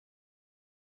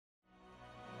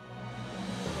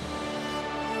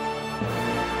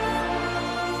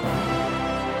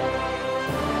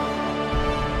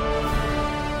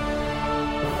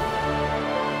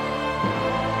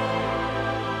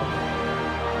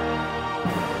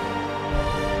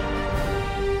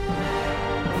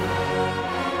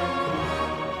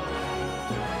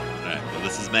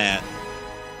Matt.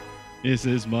 This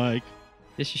is Mike.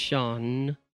 This is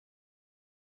Sean.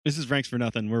 This is Ranks for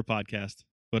Nothing. We're a podcast,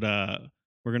 but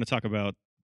we're going to talk about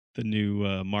the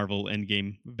new Marvel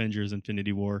Endgame, Avengers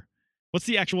Infinity War. What's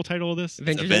the actual title of this?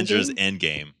 Avengers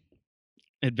Endgame.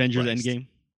 Avengers Christ. Endgame.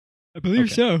 I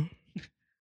believe so.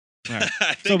 All right.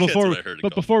 I think So that's before, what I heard it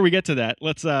but called. before we get to that,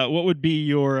 let's. What would be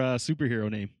your superhero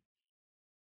name?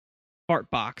 Fart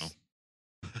box.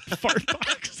 Fart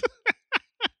box.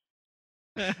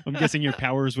 I'm guessing your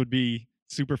powers would be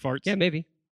super farts. Yeah, maybe.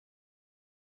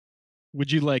 Would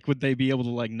they be able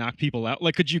to knock people out?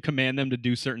 Could you command them to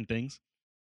do certain things?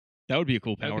 That would be a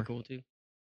cool That power. would be cool too.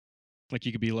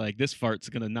 You could be like, this fart's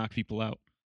gonna knock people out.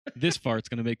 This fart's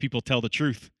gonna make people tell the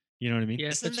truth. You know what I mean?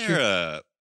 Yes, Isn't that's there true.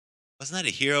 wasn't that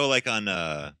a hero on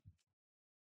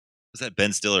was that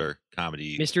Ben Stiller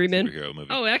comedy Mystery Men? superhero movie?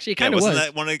 Oh, actually, it yeah, kind of wasn't was.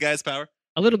 that one of the guys' power?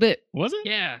 A little bit. Was it?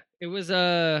 Yeah, it was.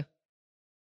 Or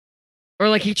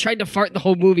he tried to fart the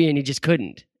whole movie and he just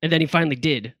couldn't, and then he finally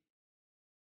did.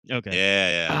 Okay.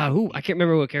 Yeah. I can't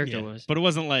remember what character Yeah. it was. But it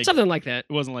wasn't like Something like that.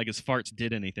 it wasn't like his farts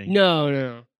did anything.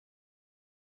 No.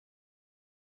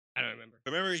 I don't remember.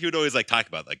 Remember, he would always talk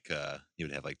about he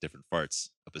would have different farts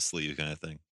up his sleeve, kind of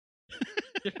thing,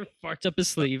 Different farts up his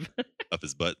sleeve. up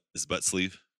his butt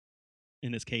sleeve.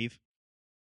 In his cave.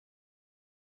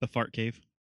 The fart cave.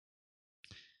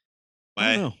 I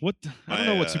My don't know. I don't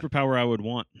know what superpower I would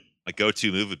want. my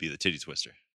go-to move would be the titty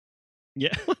twister.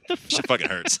 Yeah. What the Shit fuck? fucking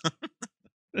hurts.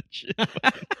 That shit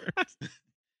fucking hurts.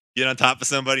 Get on top of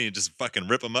somebody and just fucking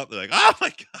rip them up. They're like, oh my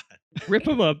god. Rip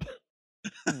him up.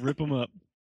 Rip them up.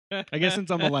 I guess since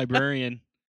I'm a librarian,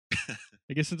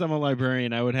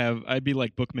 I'd be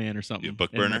like Bookman or something. You a book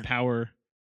And burner?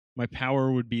 my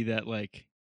power would be that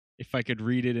if I could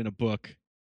read it in a book,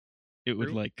 it would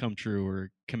True. come true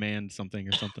or command something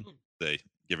or something. They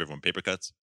give everyone paper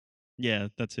cuts. Yeah,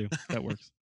 that too. That works.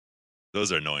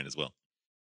 Those are annoying as well.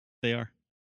 They are.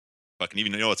 Fucking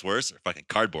even know what's worse? Or fucking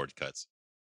cardboard cuts.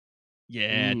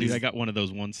 Yeah, dude, Ooh. I got one of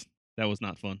those once. That was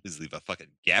not fun. These leave a fucking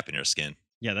gap in your skin.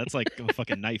 Yeah, that's like a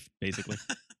fucking knife, basically.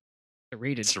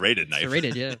 Serrated. Serrated knife.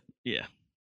 Serrated, yeah. Yeah.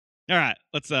 All right,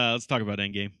 let's talk about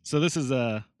Endgame. So this is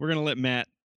we're gonna let Matt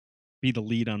be the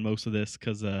lead on most of this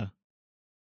because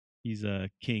he's a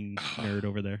king nerd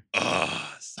over there.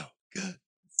 Oh, so good.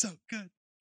 So good.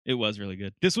 It was really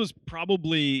good. This was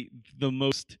probably the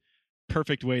most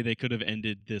perfect way they could have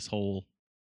ended this whole,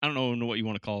 I don't know what you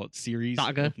want to call it, series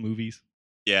Saga? of movies.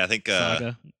 Yeah, I think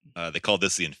Saga. they called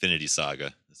this the Infinity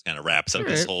Saga. This kind of wraps up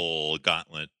this Alright. whole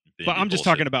gauntlet. But I'm just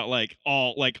talking about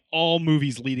all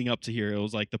movies leading up to here. It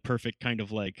was the perfect kind of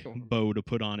Sure. bow to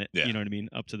put on it. Yeah. You know what I mean?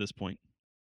 Up to this point.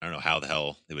 I don't know how the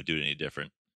hell they would do it any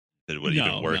different. That it would No,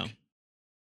 even work. no. Did it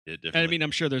And I differently. mean,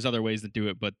 I'm sure there's other ways to do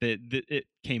it, but it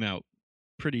came out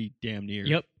pretty damn near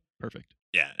Yep. perfect.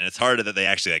 Yeah, and it's hard that they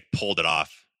actually pulled it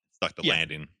off, stuck the Yeah.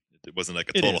 landing. It wasn't a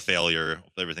It total is. failure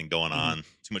with everything going Mhm. on.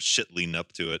 Too much shit leading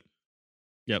up to it.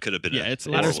 Yep. Could have been Yeah, it's A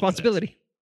lot of horrible responsibility.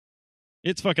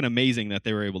 It's fucking amazing that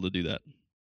they were able to do that.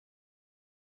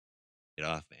 Get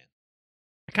off, man.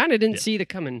 I kind of didn't Yeah. see the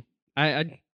coming.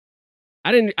 I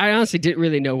honestly didn't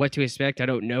really know what to expect. I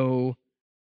don't know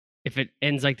if it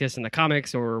ends like this in the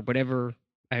comics or whatever.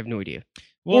 I have no idea.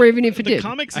 Or even if it the did.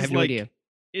 comics I is have no idea.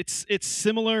 It's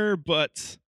similar,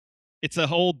 but it's a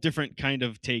whole different kind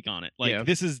of take on it. Yeah.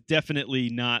 This is definitely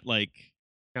not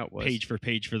How it was. page for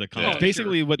page for the comics. Oh,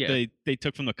 Basically, sure. what Yeah. they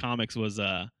took from the comics was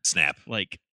Snap.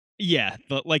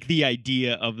 the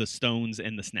idea of the stones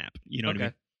and the snap. You know what I Okay.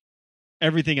 mean?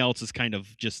 Everything else is kind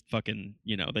of just fucking.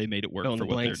 They made it work Fill in for the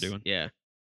what they're blanks. doing. Yeah.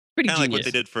 Pretty Kind of like genius.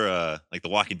 what they did for the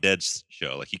Walking Dead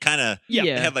show. You kind of Yeah. they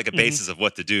Yeah. have a Mhm. basis of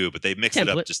what to do, but they mix it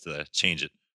up Template. just to change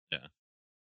it. Yeah.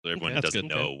 So everyone Okay. That's doesn't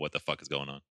good. know what the fuck is going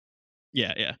on.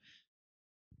 Yeah. Yeah.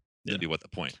 That'd be what the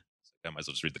point. I might as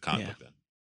well just read the comic Yeah. book then.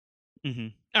 Mm-hmm.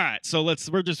 All right, so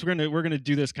we're gonna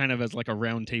do this kind of as a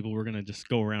round table. We're gonna just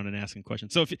go around and asking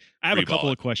questions. So if I have a Free-ball couple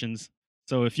it. of questions,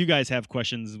 so if you guys have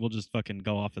questions, we'll just fucking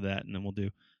go off of that, and then we'll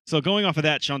do. So going off of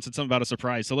that, Sean said something about a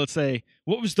surprise. So let's say,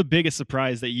 what was the biggest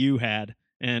surprise that you had?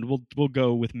 And we'll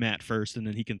go with Matt first, and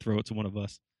then he can throw it to one of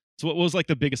us. So what was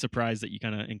the biggest surprise that you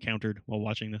kind of encountered while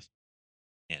watching this?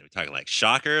 And we're talking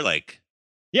shocker,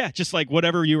 Yeah, just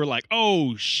whatever you were like,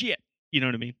 oh shit, you know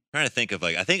what I mean? trying to think of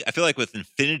I feel like with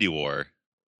Infinity War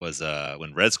was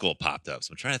when Red Skull popped up.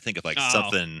 So I'm trying to think of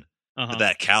something Uh-huh. of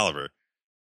that caliber.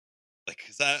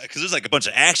 Because there's a bunch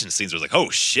of action scenes where it's oh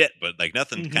shit, but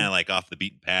nothing Mhm. kind of off the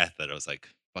beaten path that I was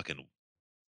fucking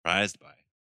surprised by.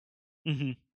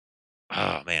 Mm-hmm.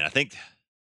 Oh man, I think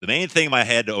the main thing my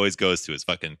head always goes to is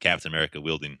fucking Captain America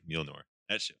wielding Mjolnir.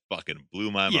 That shit fucking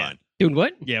blew my Yeah. mind. Doing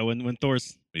what? Yeah, when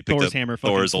Thor's He picked Thor's up hammer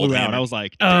fucking Thor's flew old out. hammer. I was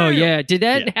like, Oh damn. yeah, did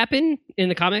that Yeah. happen in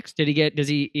the comics? Does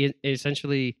he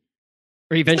essentially,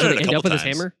 or done eventually it a end couple up with his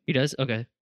times. hammer? He does. Okay.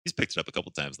 He's picked it up a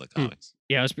couple times in the comics.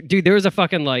 Yeah, dude, there was a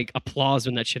fucking like applause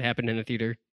when that shit happened in the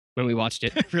theater when we watched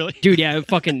it. Really? Dude, yeah,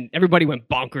 fucking everybody went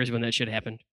bonkers when that shit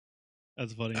happened.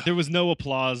 That's funny. There was no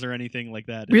applause or anything like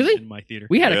that. Really? In my theater.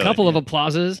 We had a Really? couple of Yeah.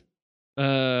 applauses.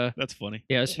 That's funny.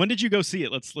 Yes. When did you go see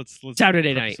it? Let's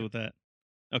Saturday preface night. with that.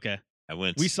 Okay, I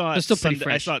went. we saw it. It's still pretty Sunday,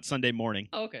 I fresh. saw it Sunday morning.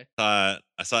 Oh, okay. I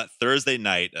saw it Thursday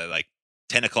night at like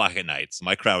 10 o'clock at night. So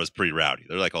my crowd was pretty rowdy.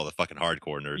 They're like all the fucking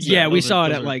hardcore nerds. Yeah, we those are- saw it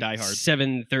those at are like diehard.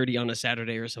 7:30 on a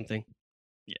Saturday or something.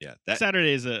 Yeah. That,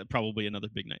 Saturday is probably another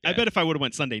big night. I Yeah. bet if I would have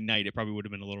went Sunday night, it probably would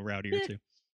have been a little rowdier Yeah. too.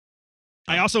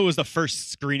 I also was the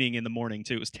first screening in the morning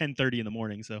too. It was 10:30 in the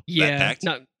morning, so Yeah, packed?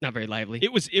 not very lively.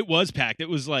 it was packed. It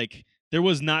was like there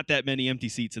was not that many empty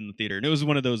seats in the theater, and it was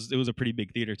one of those. It was a pretty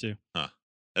big theater too.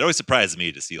 it always surprises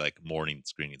me to see like morning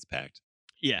screenings packed.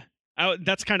 Yeah,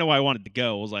 that's kind of why I wanted to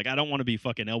go. I was like, I don't want to be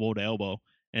fucking elbow to elbow,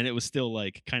 and it was still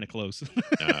like kind of close.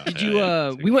 Did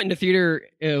you? We went into theater.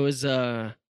 It was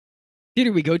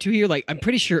theater we go to here. Like, I'm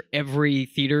pretty sure every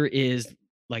theater is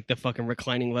like the fucking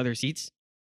reclining leather seats.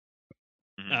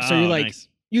 So you're Oh, like- nice.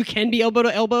 You can be elbow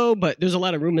to elbow, but there's a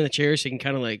lot of room in the chair, so you can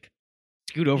kind of like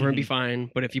scoot over and be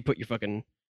fine. But if you put your fucking,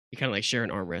 you kind of like share an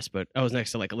armrest. But I was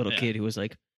next to like a little Yeah. kid who was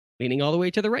like leaning all the way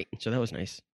to the right, so that was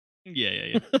nice.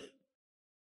 Yeah.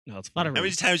 No, it's Lot fun. of How many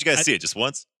room. times did you guys I- see it? Just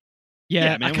once? Yeah, Yeah,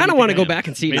 man, I when kind you of want to think go I back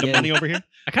and see it Made again. the money over here.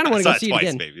 I kind of I want to saw go it see twice, it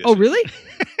again. baby. Oh, really?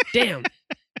 Damn.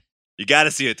 You got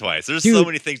to see it twice. There's so Dude,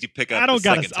 many things you pick up. I don't the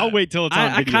gotta. second I'll time. wait till it's on.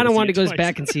 I video kind of see want to it go twice.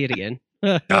 back and see it again.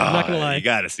 I'm not gonna lie. You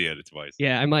got to see it twice.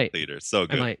 Yeah, I might. Theater. It's so I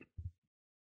good. might.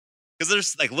 Because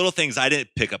there's like little things I didn't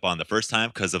pick up on the first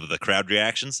time because of the crowd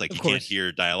reactions. Like Of you can't course.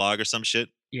 hear dialogue or some shit.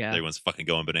 Yeah. Everyone's fucking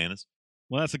going bananas.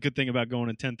 Well, that's a good thing about going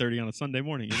at 10:30 on a Sunday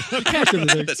morning. You know? Catch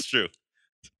everything. That's true.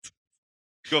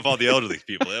 Go with all the elderly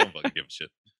people. They don't fucking give a shit.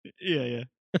 Yeah.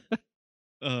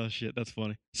 Oh shit, that's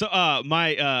funny. So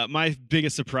my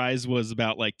biggest surprise was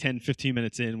about like 10-15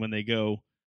 minutes in when they go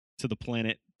to the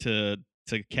planet to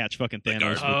catch fucking The Thanos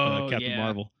guard. with Oh, Captain yeah.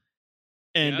 Marvel.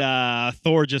 And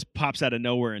Thor just pops out of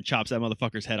nowhere and chops that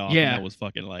motherfucker's head off. Yeah. And that was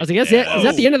fucking like I was like, that's Yeah. it? Is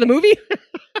that the end of the movie?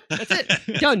 That's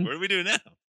it. Done. What do we do now?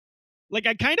 like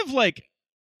I kind of like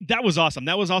that was awesome.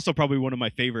 That was also probably one of my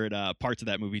favorite parts of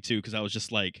that movie too, because I was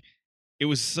just like, it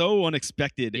was so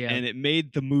unexpected, Yeah. and it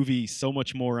made the movie so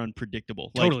much more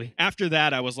unpredictable. Like, Totally. After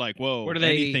that, I was like, whoa, Where do they-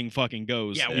 anything fucking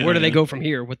goes. Yeah, you where do know? they go from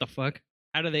here? What the fuck?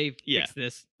 How do they Yeah. fix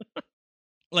this?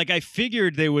 Like I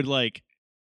figured they would like.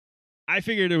 I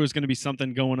figured there was going to be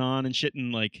something going on and shit,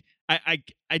 and like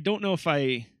I don't know if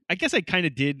I guess I kind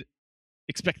of did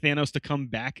expect Thanos to come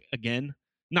back again,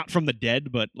 not from the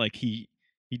dead, but like he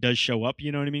does show up.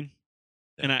 You know what I mean?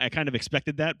 And I kind of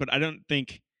expected that, but I don't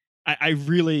think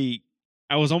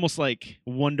I was almost like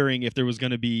wondering if there was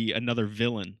going to be another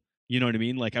villain. You know what I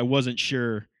mean? Like I wasn't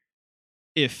sure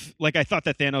if like I thought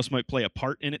that Thanos might play a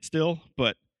part in it still,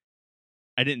 but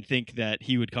I didn't think that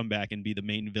he would come back and be the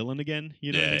main villain again.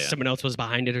 You know? what I Yeah, mean? yeah. Someone else was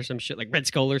behind it or some shit, like Red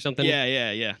Skull or something.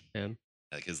 Yeah.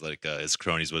 Like his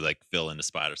cronies would like fill in the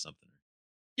spot or something.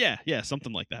 Yeah,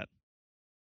 something like that.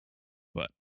 But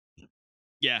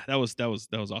yeah, that was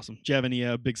awesome. Do you have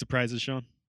any big surprises, Sean?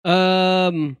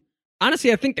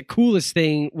 Honestly, I think the coolest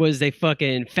thing was they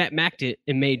fucking Fat Mac'd it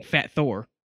and made Fat Thor.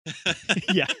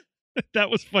 Yeah, that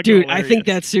was fucking. Dude, I hilarious. think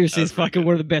that seriously That is was pretty fucking good.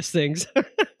 one of the best things.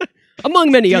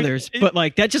 Among many Dude, others. it- But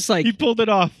like that just like he pulled it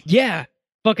off. yeah.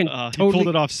 Fucking He totally pulled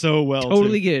it off so well.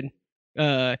 totally too.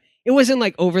 good. It wasn't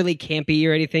like overly campy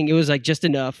or anything. It was like just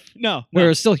enough No, where it no.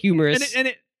 was still humorous. and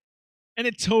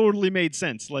it totally made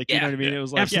sense. Like you Yeah, know what I mean? yeah, It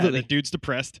was like absolutely. yeah, the dude's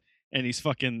depressed and he's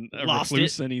fucking a Lost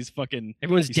recluse and he's fucking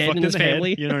Everyone's he's dead fucked in his the head,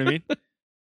 family. you know what I mean?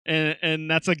 And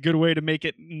that's a good way to make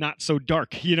it not so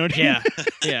dark. You know what I mean? Yeah.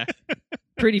 Yeah.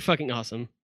 Pretty fucking awesome.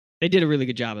 They did a really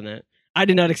good job on that. I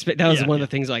did not expect that was Yeah, one of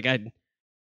the things like I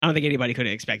don't think anybody could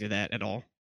have expected that at all.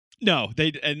 No,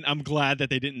 and I'm glad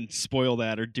that they didn't spoil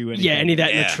that or do anything. Yeah, any of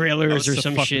that in Yeah, the that trailers was or to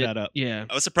some fuck shit. that up. Yeah.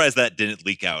 I was surprised that didn't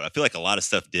leak out. I feel like a lot of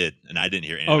stuff did, and I didn't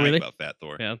hear anything really? about Fat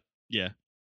Thor. Yeah. Yeah.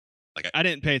 Like I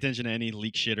didn't pay attention to any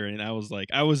leak shit or anything.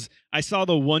 I saw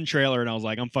the one trailer and I was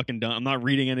like, I'm fucking done. I'm not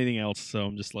reading anything else. So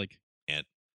I'm just like,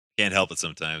 can't help it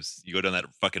sometimes. You go down that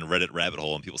fucking Reddit rabbit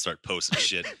hole and people start posting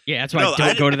shit. Yeah, that's why No, I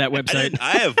don't go to that I website.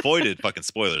 I avoided fucking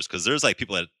spoilers because there's like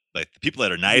people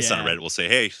that are nice on Yeah. Reddit will say,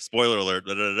 "Hey, spoiler alert!"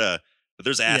 Da, da, da, da. But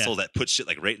there's Yeah. assholes that put shit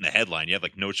like right in the headline. You have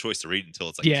like no choice to read until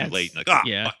it's like Yeah, too late. And like,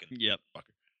 yeah. fucking yep. fucker.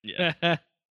 Yeah.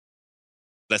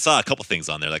 I saw a couple things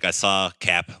on there. Like I saw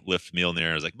Cap lift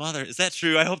Mjolnir. I was like, "Mother, is that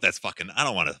true? I hope that's fucking. I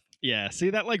don't want to Yeah, see,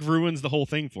 that like ruins the whole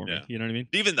thing for me. Yeah. You know what I mean?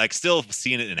 Even like still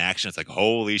seeing it in action, it's like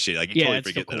holy shit! Like you Yeah, totally it's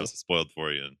so forget that it cool. was spoiled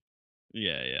for you. And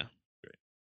Yeah, yeah.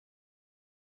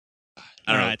 I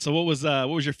All don't know. right. So what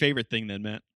was your favorite thing then,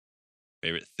 Matt?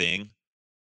 Favorite thing?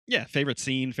 Yeah, favorite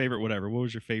scene, favorite whatever. What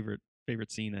was your favorite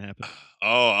scene that happened?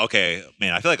 Oh, okay,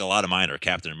 man. I feel like a lot of mine are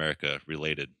Captain America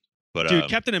related. But Dude,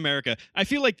 Captain America. I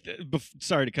feel like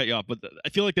sorry to cut you off, but I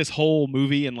feel like this whole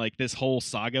movie and like this whole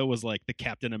saga was like the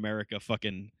Captain America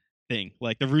fucking thing.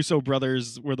 Like the Russo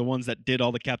brothers were the ones that did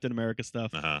all the Captain America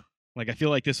stuff. Like I feel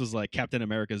like this was like Captain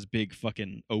America's big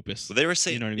fucking opus. Well, they were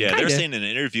saying, You know what I mean? yeah, they were Kinda. saying in an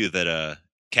interview that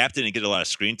Captain didn't get a lot of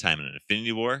screen time in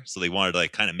Infinity War, so they wanted to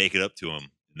like kind of make it up to him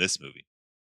in this movie.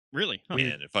 Really? Huh. And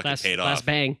it fucking Last paid last off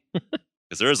bang.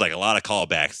 because there was like a lot of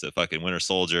callbacks to fucking Winter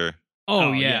Soldier. Oh,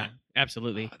 Oh, yeah. yeah.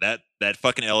 Absolutely. That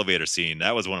fucking elevator scene,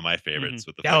 that was one of my favorites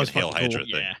with the That was fucking Hail fucking cool. Hydra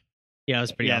thing. Yeah. Yeah, it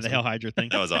was pretty Yeah, awesome. the Hell Hydra thing.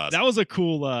 That was awesome. That was a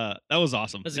cool that was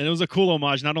awesome. Was it- And it was a cool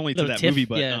homage not only to Little that tiff, movie,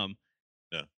 but yeah.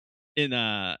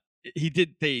 in he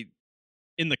did they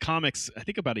in the comics, I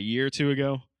think about a year or two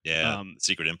ago. Yeah,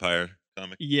 Secret Empire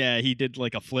comic. Yeah, he did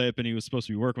like a flip and he was supposed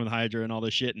to be working with Hydra and all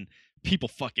this shit, and people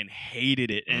fucking hated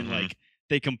it. And Mhm. like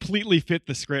they completely fit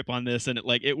the script on this, and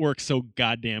it worked so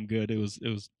goddamn good. It was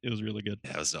really good.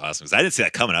 Yeah, it was awesome because I didn't see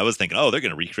that coming. I was thinking, oh, they're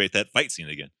gonna recreate that fight scene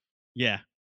again. Yeah.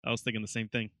 I was thinking the same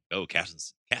thing. Oh,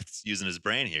 Captain's using his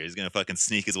brain here. He's gonna fucking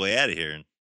sneak his way out of here and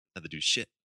have to do shit.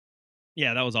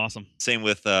 Yeah, that was awesome. Same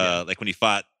with like when he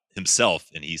fought himself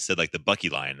and he said like the Bucky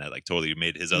line that like totally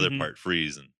made his other Mhm. part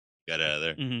freeze and got out of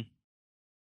there. Mm-hmm.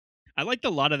 I liked a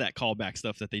lot of that callback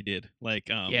stuff that they did. Like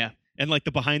Yeah. and like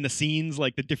the behind the scenes,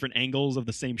 like the different angles of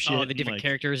the same shit. Oh, the and, different like,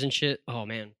 characters and shit. Oh,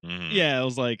 man. Mhm. Yeah, it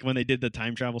was like when they did the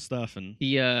time travel stuff and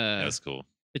The That was cool.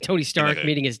 the Tony Stark like a-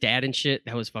 meeting his dad and shit.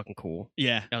 That was fucking cool.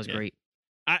 yeah. That was yeah. great.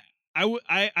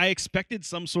 I expected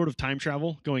some sort of time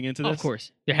travel going into Oh, this. of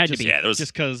course. There had to Just- be. Yeah, there was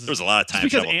Just because a lot of time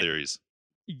because travel theories.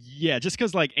 Yeah, just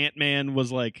because like Ant-Man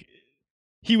was like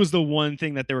he was the one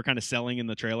thing that they were kind of selling in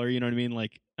the trailer, you know what I mean?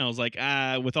 Like I was like,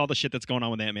 with all the shit that's going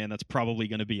on with Ant-Man, that's probably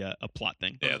gonna be a plot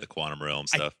thing. Yeah, the quantum realm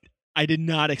stuff. I did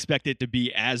not expect it to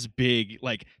be as big.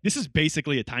 Like this is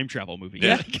basically a time travel movie.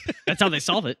 Yeah. Like, That's how they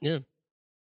solve it. Yeah.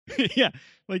 yeah,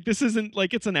 like this isn't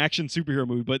like it's an action superhero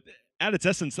movie, but at its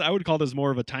essence, I would call this more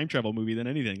of a time travel movie than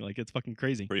anything. Like it's fucking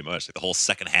crazy. Pretty much. Like the whole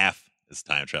second half is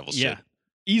time travel Yeah, shit.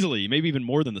 easily, maybe even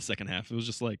more than the second half. It was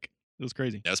just like it was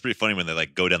crazy. Yeah, it was pretty funny when they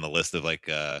like go down the list of like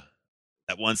that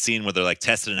one scene where they're like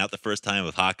testing it out the first time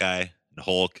with Hawkeye and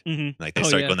Hulk. Mm-hmm. Like they Oh,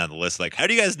 start yeah. going down the list. Like, how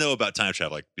do you guys know about time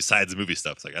travel? Like besides the movie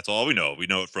stuff, it's like that's all we know. We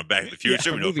know it from Back to the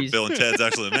Future. from we know it from movies. Bill and Ted's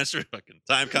Excellent Adventure. Fucking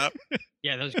Time Cop.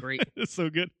 Yeah, that was great. It's so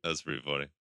good. That was pretty funny.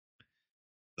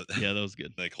 Yeah, that was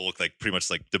good. Like Hulk like pretty much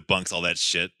like debunks all that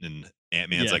shit, and Ant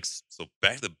Man's Yeah. like, so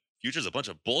Back to the Future's a bunch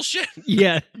of bullshit.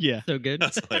 Yeah. Yeah, So good.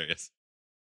 That's hilarious.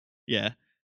 yeah.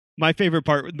 My favorite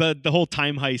part, the whole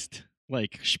time heist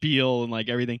like spiel and like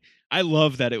everything. I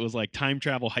love that it was like time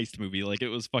travel heist movie. Like it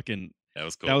was fucking. That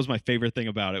was cool. That was my favorite thing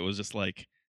about it. Was just like,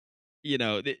 you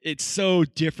know, it's so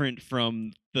different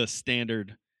from the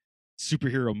standard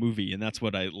superhero movie, and that's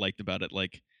what I liked about it.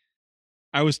 Like,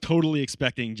 I was totally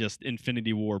expecting just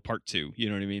Infinity War Part 2. You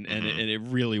know what I mean? And Mhm. it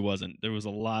really wasn't. There was a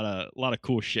lot of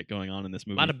cool shit going on in this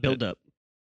movie. A lot of build up.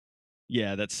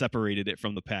 Yeah, that separated it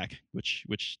from the pack, which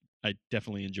I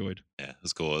definitely enjoyed. Yeah, it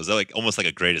was cool. It was like almost like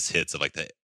a greatest hits of like the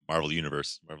Marvel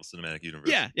universe, Marvel Cinematic Universe.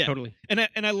 Yeah, yeah. Totally. And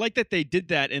I like that they did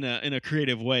that in a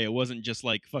creative way. It wasn't just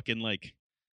like fucking like,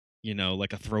 you know,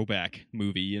 like a throwback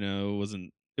movie. You know,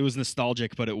 it was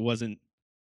nostalgic, but it wasn't.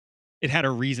 It had a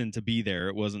reason to be there.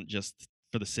 It wasn't just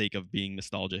for the sake of being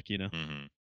nostalgic. You know. Mm-hmm.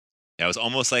 Yeah, I was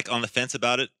almost like on the fence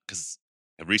about it because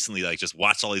I recently like just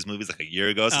watched all these movies like a year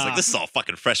ago. So it's like this is all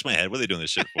fucking fresh in my head. What are they doing this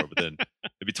shit for? But then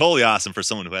it'd be totally awesome for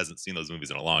someone who hasn't seen those movies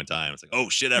in a long time. It's like, oh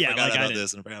shit, I Yeah, forgot like I about did.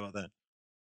 this and I forgot about that.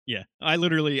 Yeah,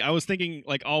 I was thinking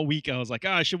like all week. I was like,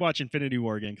 I should watch Infinity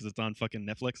War again because it's on fucking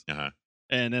Netflix. Uh-huh.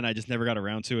 And then I just never got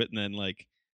around to it. And then like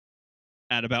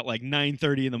at about like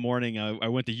 9:30 in the morning, I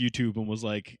went to YouTube and was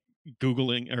like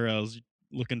Googling, or I was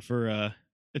looking for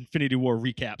Infinity War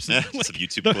recaps. Just Like, some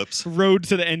YouTube the clips. road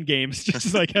to the end games,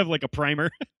 just to, like have like a primer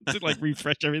to like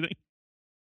refresh everything.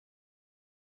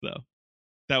 So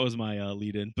that was my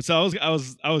lead in. But so I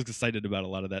was excited about a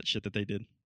lot of that shit that they did.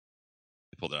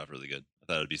 They pulled it off really good. I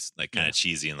thought it'd be like kind of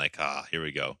cheesy and like, here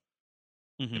we go.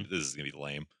 Mhm. This is gonna be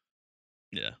lame.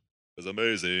 Yeah. It was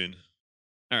amazing.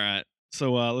 All right.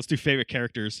 So let's do favorite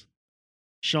characters.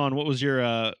 Sean, what was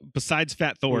your besides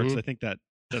Fat Thor? 'Cause I think that's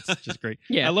just great.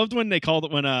 Yeah. I loved when they called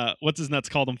it when what's his nuts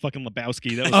called him fucking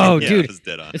Lebowski. That was Oh, yeah, dude. it was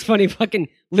dead on. It's funny. Fucking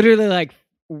literally like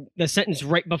the sentence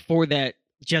right before that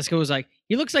Jessica was like,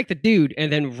 "He looks like the dude,"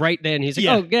 and then right then he's like,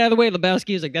 Yeah. "Oh, get out of the way,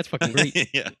 Lebowski." Was like, "That's fucking great."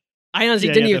 yeah. I honestly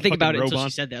Yeah, didn't yeah, even the think about it fucking until she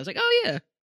robot. said that. I was like, "Oh yeah."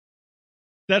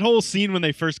 That whole scene when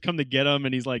they first come to get him,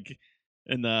 and he's like,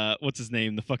 and what's his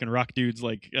name? The fucking rock dude's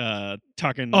like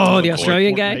talking. Oh, about the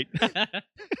Australian guy. Fortnite.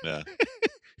 Yeah.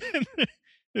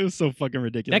 It was so fucking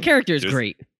ridiculous. That character is It was-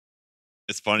 great.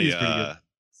 It's funny. He's pretty good.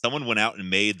 Someone went out and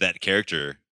made that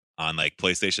character on like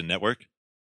PlayStation Network.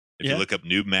 If Yeah. you look up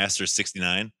Noob Master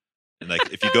 69, and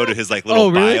like if you go to his like little Oh,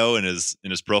 really? bio in his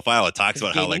profile, it talks His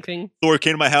about how gaming like thing. Thor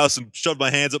came to my house and shoved my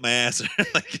hands up my ass.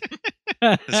 Like,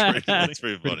 it's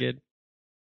pretty funny. Pretty good.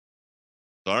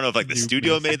 So I don't know if like the Noob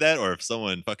studio Master. made that or if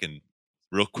someone fucking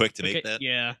real quick to make Okay, that.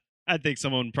 Yeah, I think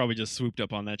someone probably just swooped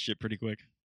up on that shit pretty quick.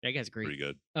 that guy's great. Pretty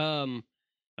good.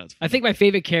 That's I think my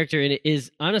favorite character in it is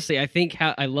honestly,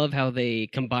 I love how they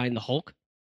combine the Hulk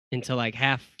into like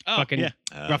half Oh, fucking yeah.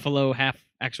 Ruffalo, half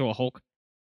actual Hulk.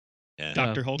 Yeah.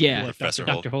 Dr. Hulk. yeah. I like Professor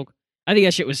Dr. Hulk. Dr. Hulk. I think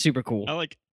that shit was super cool. I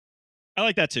like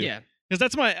that too. Yeah, because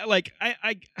that's my like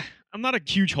I'm not a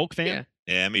huge Hulk fan. Yeah.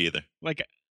 Yeah, me either. Like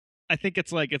I think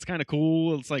it's like it's kind of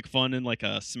cool. It's like fun in like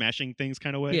a smashing things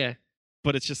kind of way. yeah,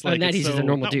 But it's just Other like than that, it's he's just a so-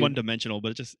 normal not dude. one dimensional.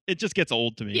 But it just gets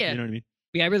old to me. Yeah. You know what I mean?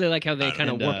 yeah. I really like how they And, kind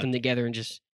of uh, worked them together and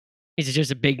just he's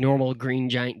just a big normal green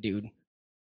giant dude,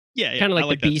 Yeah, yeah. kind of I like,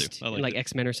 like the that too. Beast, I in like like it.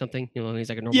 X-Men or something. You know, he's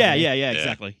like a normal. Yeah, guy. yeah, yeah. Yeah.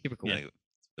 Exactly. super cool. Yeah, that's what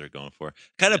they're going for.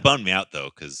 Kind of bummed me out though,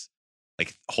 because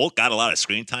like Hulk got a lot of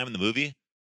screen time in the movie, and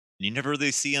you never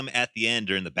really see him at the end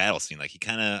during the battle scene. Like he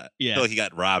kind of Yeah. feel like he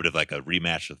got robbed of like a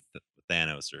rematch with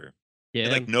Thanos, or Yeah,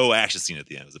 like no action scene at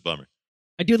the end. It was a bummer.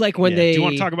 I do like when Yeah. they. Do you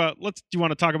want to talk about? Do you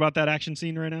want to talk about that action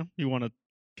scene right now? You want to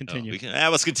Oh, continue?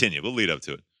 let's continue. We'll lead up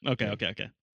to it. Okay.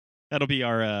 That'll be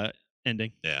our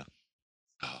ending.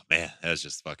 Oh man, that was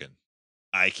just fucking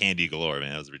eye candy galore,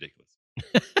 man. That was ridiculous.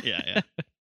 Yeah.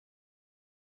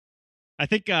 I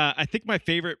think my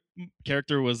favorite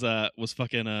character was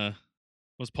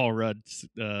Paul Rudd.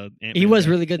 He was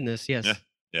really good in this. Yes, Yeah.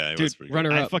 Yeah, it Dude, was pretty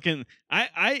runner I up. fucking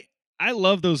I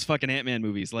love those fucking Ant-Man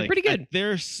movies. Like pretty good.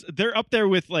 They're up there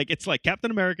with like it's like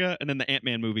Captain America and then the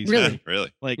Ant-Man movies. good. Really?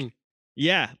 Really? Like Hmm.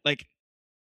 yeah, like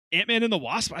Ant-Man and the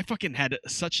Wasp. I fucking had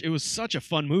it was such a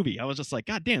fun movie. I was just like,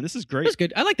 God damn, this is It great. was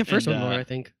good. I like the first And, one more. I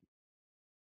think.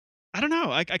 I don't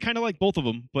know. I kind of like both of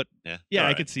them, but Yeah. yeah, I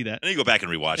Alright. could see that. And then you go back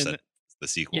and rewatch And that the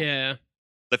sequel. Yeah,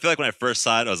 I feel like when I first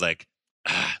saw it, I was like,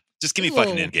 just give me It's a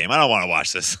fucking little- Endgame. I don't want to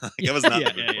watch this. Like, I was not. Yeah,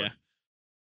 in the mood yeah, for yeah. it.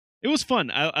 It was fun.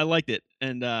 I liked it,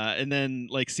 and then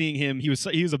like seeing him, he was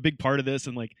a big part of this,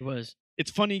 and like it was.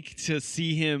 it's funny to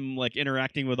see him like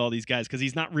interacting with all these guys because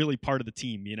he's not really part of the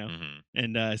team, you know. Mhm.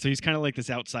 And so he's kind of like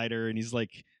this outsider, and he's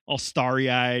like all starry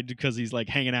eyed because he's like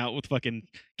hanging out with fucking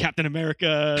Captain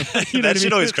America. You know that what I shit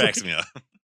mean? always It's cracks like- me up.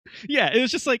 Yeah, it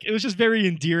was just very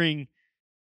endearing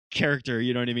character.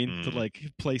 You know what I mean? To Mhm. like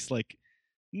place like.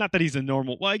 Not that he's a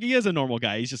normal. Well, he is a normal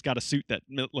guy. He's just got a suit that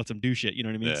lets him do shit. You know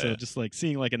what I mean? So Yeah. just like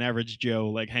seeing like an average Joe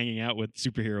like hanging out with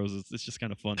superheroes, it's just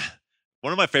kind of fun.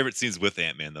 One of my favorite scenes with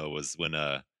Ant-Man though was when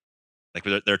like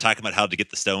they're talking about how to get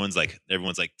the stones. Like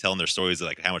everyone's like telling their stories of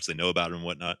like how much they know about him and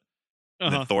whatnot. And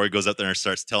Uh-huh. then Thor goes up there and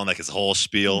starts telling like his whole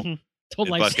spiel. Mhm. Told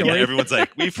And life fucking story. everyone's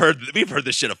like, we've heard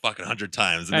this shit a fucking 100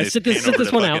 times. And All right, they sit this- pan sit over this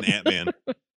to one fucking out. Ant-Man.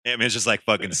 Ant-Man's just like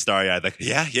fucking starry eyed, like,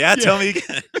 yeah, tell me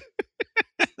again.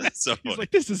 So He's funny. like,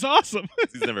 "This is awesome."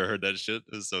 He's never heard that shit.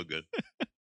 It was so good.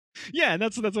 Yeah, and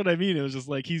that's what I mean. It was just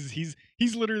like he's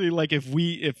literally like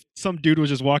if some dude was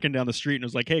just walking down the street and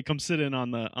was like, "Hey, come sit in on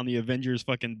the Avengers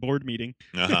fucking board meeting,"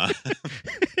 Uh-huh.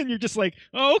 and you're just like,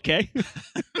 "Oh, okay."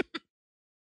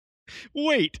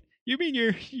 Wait, you mean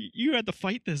you had to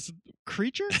fight this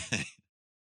creature?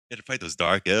 You had to fight those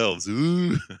dark elves.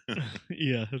 Ooh.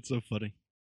 Yeah, that's so funny.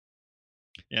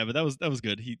 Yeah, but that was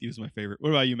good. He was my favorite. What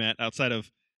about you, Matt? Outside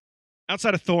of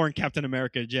Thor and Captain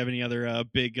America, did you have any other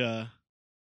big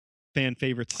fan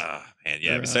favorites? Ah, man,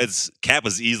 yeah. Or, Besides, Cap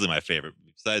was easily my favorite.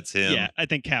 Besides him, Yeah, I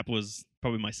think Cap was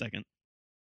probably my second.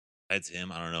 besides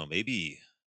him, I don't know. Maybe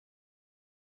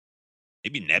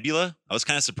Nebula. I was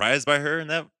kind of surprised by her in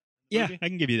that Yeah, movie I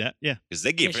can give you that. Yeah, because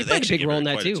they gave Yeah, her she they played a actually big gave role her in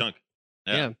that quite a too. chunk.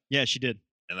 Yeah. yeah, she did.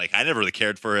 And like I never really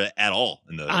cared for it at all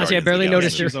in the. Honestly, I Guardians of the barely Yeah,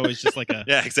 noticed she her. was always just like a.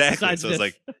 Yeah, exactly. Besides So it's this.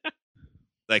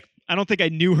 like I don't think I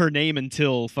knew her name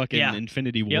until fucking Yeah.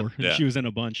 Infinity War. Yep. And Yeah. she was in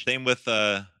a bunch. same with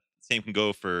same can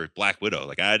go for Black Widow.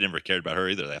 Like I never cared about her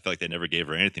either. I feel like they never gave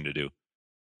her anything to do.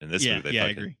 In this yeah, movie, they yeah, I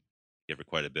fucking agree. gave her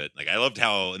quite a bit. Like I loved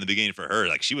how in the beginning for her,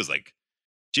 like she was like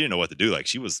she didn't know what to do. Like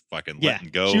she was fucking Yeah, letting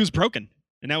go. she was broken,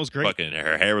 and that was great. fucking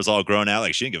her hair was all grown out.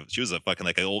 Like she didn't give. She was a fucking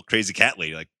like an old crazy cat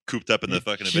lady, like cooped up in the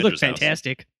fucking She Avengers looked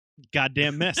fantastic.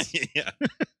 Goddamn mess. house. Yeah,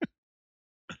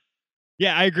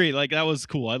 Yeah, I agree. Like that was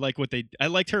cool. I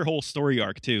liked her whole story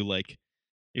arc too. Like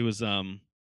it was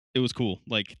cool.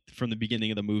 Like from the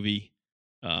beginning of the movie,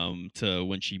 to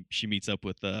when she meets up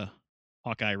with the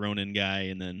Hawkeye Ronin guy,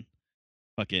 and then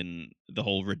fucking the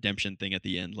whole redemption thing at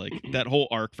the end. Like that whole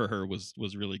arc for her was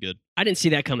really good. I didn't see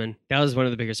that coming. That was one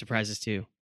of the bigger surprises too.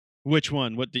 Which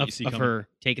one? What did Of, you see of coming? her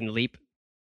taking the leap.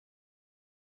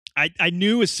 I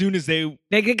knew as soon as they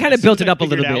kind As of soon built as it I up a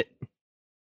little figured bit.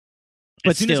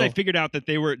 as soon as I still. figured out that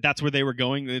that's where they were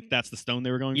going, that that's the stone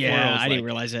they were going for. Yeah, I was didn't like,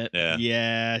 realize it. Yeah.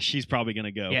 yeah, she's probably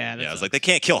gonna go. Yeah, Yeah, I was like, they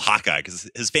can't kill Hawkeye because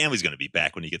his family's going to be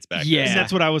back when he gets back. Yeah. And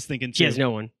that's what I was thinking too. she has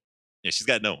no one. Yeah, she's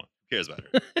got no one. Who cares about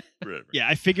her? Whatever. Yeah,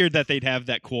 I figured that they'd have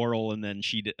that quarrel and then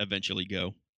she'd eventually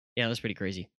go. Yeah, that's pretty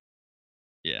crazy.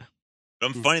 Yeah. But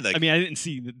I'm funny, like, I mean, I didn't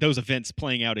see those events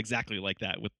playing out exactly like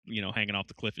that with, hanging off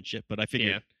the cliff and shit, but I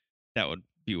figured Yeah. that would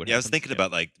be what yeah, I was happened. thinking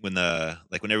about like when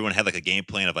everyone had like a game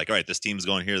plan of like, all right, this team's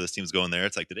going here, this team's going there.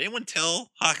 It's like, did anyone tell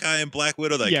Hawkeye and Black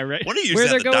Widow like, Yeah, right. one of you Where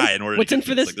have they're to going? die in order What's to in get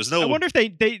for this? this? Like, there's no. I wonder if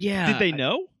they Yeah, did they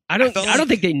know? I don't felt I don't like-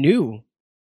 think they knew.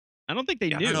 I don't think they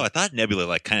I knew. don't know. I thought Nebula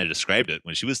like kind of described it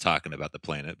when she was talking about the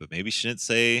planet, but maybe she didn't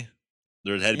say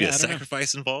there had to be Yeah, a I don't know.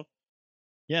 sacrifice involved.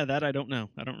 Yeah, that I don't know.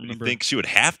 I don't You remember. think she would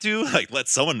have to like let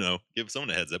someone know, give someone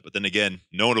a heads up? But then again,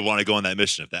 no one would want to go on that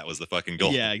mission if that was the fucking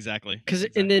goal. Yeah, exactly. Because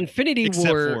Exactly. in the Infinity Except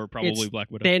War, for probably it's Black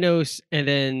Widow. Thanos and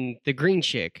then the green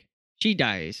chick, she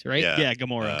dies, right? Yeah. Yeah,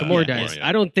 Gamora. Gamora yeah. dies. yeah.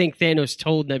 I don't think Thanos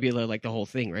told Nebula like the whole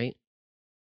thing, right?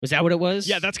 Was that what it was?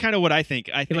 Yeah, that's kind of what I think.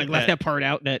 I he think like left that part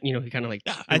out that he kind of like.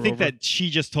 Yeah, I threw think over. that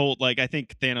she just told, I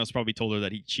think Thanos probably told her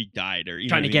that she died, or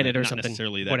Trying to get it or not something.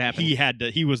 Necessarily that What happened?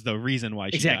 he was the reason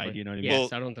why she Exactly. died. You know what I mean? Yes, Well,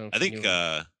 I don't know. if I she think knew.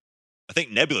 I think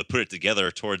Nebula put it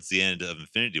together towards the end of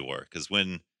Infinity War because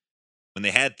when they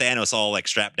had Thanos all like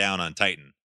strapped down on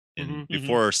Titan, and Mhm,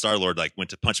 before Star Lord like went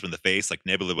to punch him in the face, like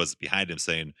Nebula was behind him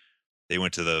saying they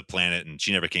went to the planet and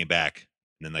she never came back,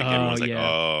 and then like Oh, everyone's like, yeah.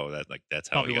 oh, that's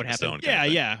how Probably he got what the happened. stone. kind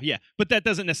of Yeah, thing. yeah. But that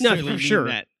doesn't necessarily for mean sure.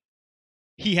 that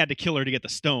he had to kill her to get the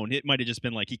stone. It might have just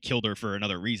been like he killed her for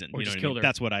another reason. Or you know just what I killed mean? her.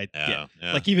 That's what I Yeah, get.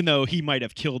 yeah. Like even though he might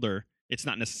have killed her, it's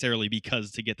not necessarily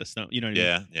because to get the stone. You know what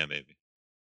I mean? yeah, maybe.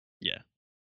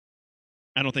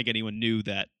 I don't think anyone knew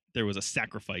that there was a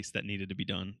sacrifice that needed to be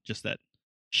done. Just that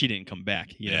she didn't come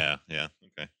back. You know? Yeah,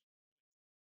 okay.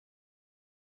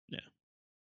 Yeah.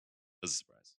 That was a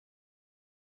surprise.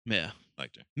 Yeah. I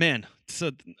liked her. Man,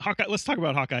 so Hawkeye. Let's talk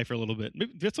about Hawkeye for a little bit.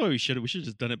 Maybe that's why we should have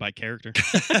just done it by character.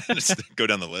 Just go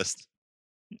down the list.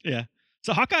 Yeah.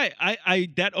 So Hawkeye, I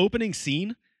that opening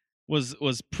scene was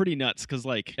pretty nuts because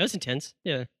like That was intense.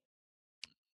 Yeah.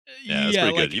 Yeah, it's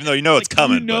pretty like, good. Even though you know it's like,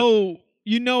 coming,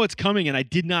 you know it's coming, and I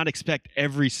did not expect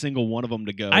every single one of them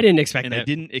to go. I didn't expect and that. I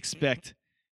didn't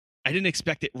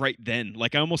expect it right then.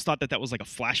 Like I almost thought that was like a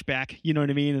flashback. You know what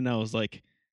I mean? And I was like,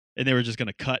 and they were just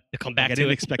gonna cut. To come Like, back I to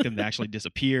didn't it. expect them to actually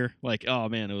disappear. Like, oh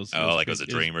man, it was. like it was a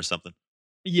pretty- dream or something.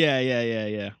 Yeah.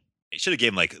 You should have gave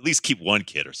him like at least keep one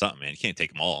kid or something, man. You can't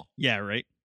take them all. Yeah, right.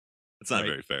 It's not Right.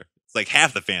 very fair. It's like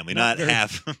half the family, Not not, very-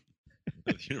 half. of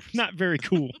the universe. Not very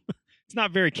cool. It's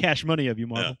not very cash money of you,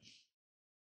 Marvel.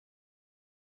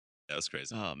 That was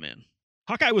crazy. Oh man,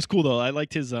 Hawkeye was cool though. I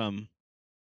liked his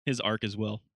arc as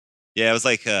well. Yeah, it was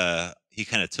like he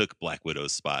kind of took Black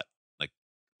Widow's spot. Like,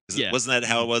 'cause Yeah. wasn't that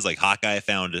how it was? Like Hawkeye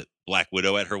found Black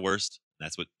Widow at her worst.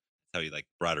 That's how he like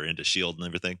brought her into Shield and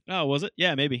everything. Oh, was it?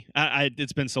 Yeah, maybe.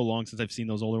 It's been so long since I've seen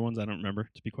those older ones. I don't remember,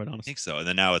 to be quite I honest. think so. And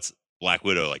then now it's Black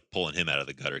Widow like pulling him out of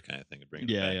the gutter kind of thing and bringing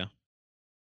him Yeah, back. yeah.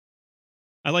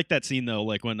 I like that scene though,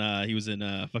 like when he was in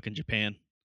fucking Japan,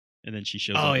 and then she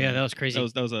shows up. Oh yeah, and that was crazy.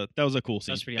 that was a cool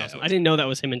scene. That's pretty Yeah, awesome. it I was- didn't know that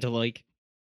was him until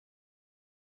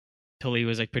he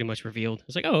was like pretty much revealed. I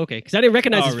was like, oh okay, because I didn't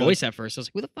recognize Oh, his really? voice at first. I was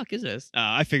like, who the fuck is this?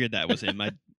 I figured that was him.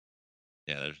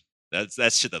 Yeah,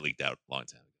 that's shit that leaked out a long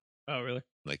time ago. Oh really?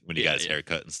 Like when he Yeah, got his yeah.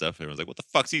 haircut and stuff, everyone's like, "What the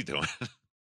fuck's he doing?"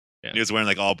 Yeah. And he was wearing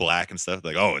like all black and stuff.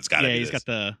 Like, oh, it's got to Yeah, be he's this.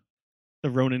 got the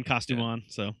Ronin costume Yeah. on.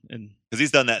 So and Because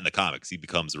he's done that in the comics. He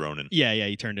becomes Ronin. yeah,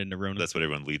 he turned into Ronin. That's what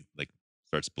everyone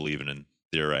starts believing and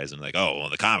theorizing. Like, oh, well,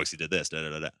 in the comics he did this. Da, da,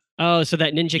 da, da. Oh, so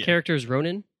that ninja Yeah. character is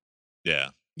Ronin? Yeah,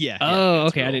 yeah. Oh,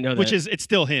 it's okay, I cool. didn't know that. Which is it's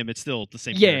still him. It's still the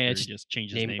same. Yeah, character. it's He just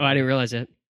changed his name. name. Oh, I didn't realize that.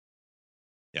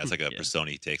 yeah. It's like a Yeah. persona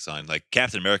he takes on. Like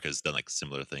Captain America has done like a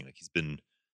similar thing. Like he's been,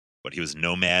 he was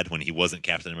Nomad when he wasn't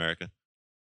Captain America.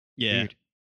 Yeah. Weird.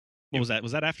 What was that?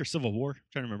 Was that after Civil War? I'm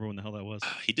trying to remember when the hell that was.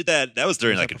 He did that. That was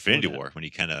during was like that before Infinity that? War when he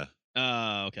kind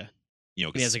of, Okay. you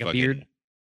know, He has 'cause like a beard.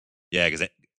 Yeah, because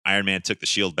Iron Man took the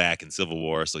shield back in Civil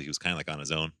War, so he was kind of like on his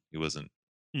own. He wasn't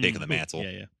taking the Mhm. mantle.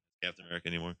 Yeah, Captain America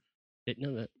anymore. Didn't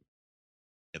know that.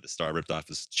 Had the star ripped off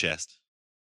his chest.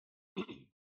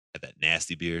 Had that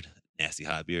nasty beard, nasty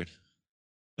hot beard.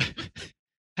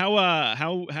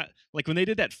 How like when they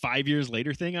did that 5 years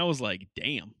later thing, I was like,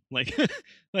 damn. Like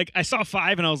like I saw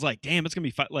 5 and I was like, damn, it's gonna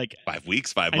be like 5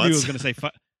 weeks, 5 I months. knew it was gonna say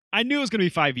I knew it was gonna be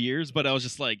 5 years, but I was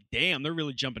just like, damn, they're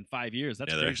really jumping 5 years.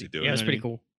 That's Yeah, they're crazy. actually doing Yeah, it. it's You know pretty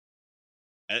what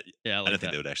I mean? cool. Yeah, I I like don't think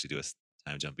that. they would actually do a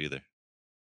time jump either.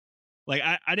 Like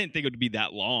I didn't think it would be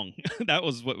that long. That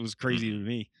was what was crazy to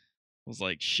me. I was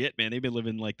like, shit, man, they've been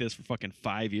living like this for fucking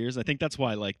 5 years. I think that's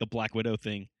why like the Black Widow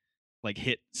thing like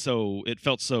hit so it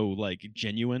felt so like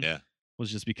genuine. Yeah.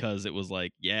 Was just because it was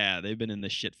like, yeah, they've been in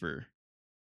this shit for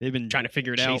they've been Trying to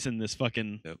figure it out. chasing this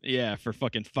fucking Yep. for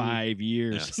fucking Mm. 5 Yeah.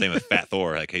 years. Same with Fat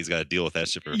Thor. Like he's got to deal with that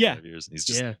shit for Yeah. 5 years. And he's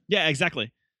just Yeah. Yeah,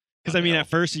 exactly. Because What I the mean, hell? at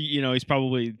first, he's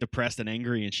probably depressed and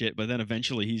angry and shit, but then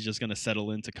eventually he's just gonna settle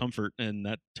into comfort, and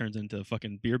that turns into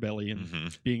fucking beer belly and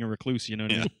Mhm. being a recluse. You know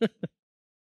what I Yeah. mean?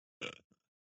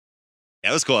 Yeah,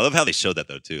 it was cool. I love how they showed that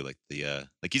though too. Like the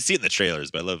like you see it in the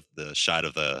trailers, but I love the shot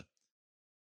of the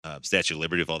Statue of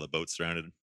Liberty with all the boats surrounded.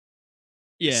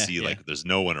 You Yeah. see yeah. like there's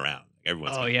no one around. Like,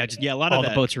 everyone's Oh gone. yeah, just Yeah, a lot all of the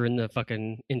that. boats are in the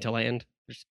fucking into land,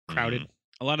 just crowded. Mhm.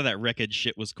 A lot of that wreckage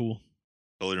shit was cool.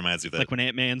 Totally reminds me of that. Like when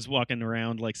Ant-Man's walking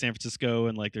around like San Francisco,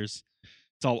 and like it's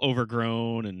all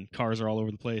overgrown and cars are all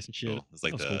over the place and shit. Cool. It's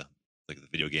like That was the cool. like the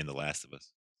video game The Last of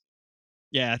Us.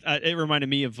 Yeah, it reminded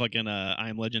me of fucking I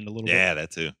Am Legend a little bit. Yeah,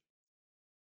 that too.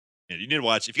 Yeah, you need to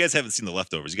watch. If you guys haven't seen The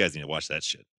Leftovers, you guys need to watch that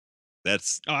shit.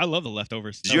 That's. Oh, I love The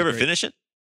Leftovers. Did That you was ever great. finish it,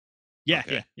 Yeah,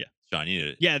 Okay. yeah. Sean? You need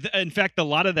it. Yeah, in fact, a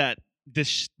lot of that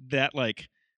that like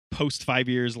post 5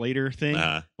 years later thing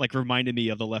like reminded me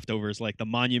of The Leftovers, like the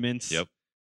monuments. Yep.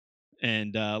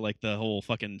 And like the whole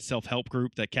fucking self-help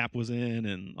group that Cap was in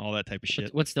and all that type of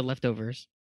shit. What's the leftovers?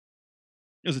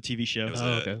 It was a TV show. It was,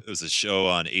 okay. it was a show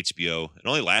on HBO. It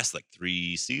only lasts like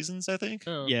 3 seasons, I think.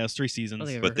 Oh. Yeah, it was 3 seasons.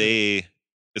 think I've But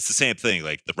it's the same thing.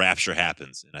 Like the rapture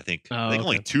happens, and I think Oh,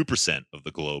 only okay. 2% of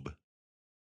the globe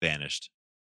vanished,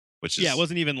 which is Yeah, it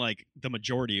wasn't even like the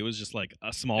majority. It was just like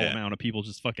a small Yeah. amount of people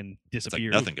just fucking it's like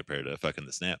disappeared. nothing compared to fucking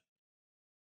the snap.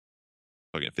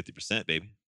 Fucking 50%, baby.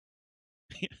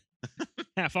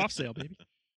 Half off sale, baby.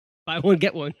 Buy one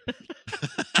get one.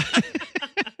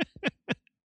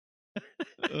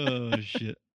 Oh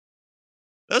shit.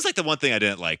 That was like the one thing I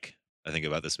didn't like. I think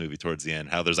about this movie towards the end,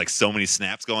 how there's like so many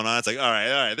snaps going on. It's like, all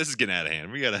right, this is getting out of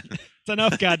hand. We gotta It's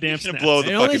enough goddamn gonna snaps. blow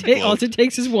the All fucking globe. it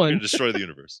takes is We're gonna one. destroy the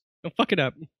universe. Don't fuck it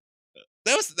up.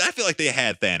 I feel like they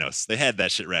had Thanos. They had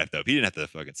that shit wrapped up. He didn't have to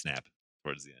fucking snap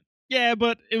towards the end. Yeah,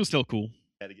 but it was still cool.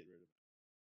 Had to get rid of it.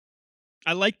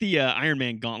 I like the Iron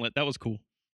Man gauntlet. That was cool.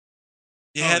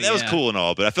 Yeah, Oh, that was yeah. cool and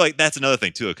all, but I feel like that's another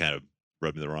thing too. It kind of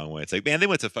rubbed me the wrong way. It's like, man, they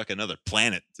went to fucking another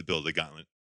planet to build a gauntlet.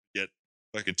 Yet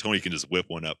fucking Tony can just whip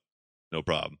one up, no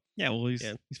problem. Yeah, well, he's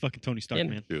fucking Tony Stark, Yeah.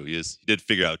 man. True, he is. He did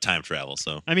figure out time travel,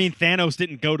 so I mean, Thanos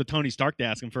didn't go to Tony Stark to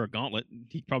ask him for a gauntlet.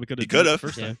 He probably could have. He could have.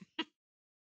 first Yeah. time.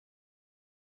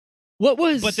 What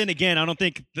was? But then again, I don't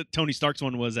think that Tony Stark's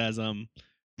one was as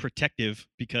protective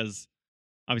because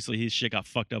obviously his shit got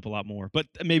fucked up a lot more. But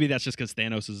maybe that's just because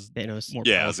Thanos is Thanos. more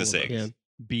Yeah, I was gonna powerful say, of a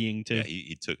being too.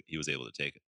 yeah, he was able to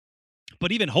take it.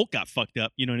 But even Hulk got fucked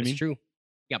up. You know what I It's mean? true.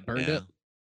 Got burned Yeah. up.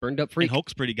 Burned up And freak.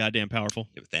 Hulk's pretty goddamn powerful.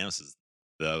 Yeah, but Thanos is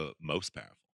the most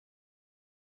powerful.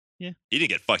 Yeah. He didn't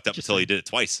get fucked up Just until he saying. did it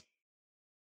twice.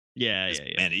 Yeah, His- yeah,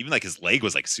 yeah. Man, even like his leg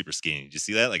was like super skinny. Did you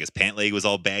see that? Like his pant leg was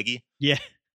all baggy. Yeah.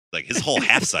 Like his whole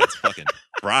half side's fucking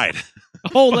fried. A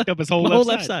whole, Fucked up his whole,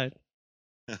 left side.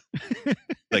 side.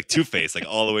 Like Two-Face, like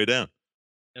all the way down.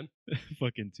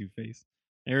 Fucking Two-Face.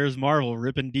 There's Marvel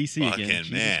ripping DC Fucking again.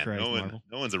 Jesus man. Christ, No Marvel.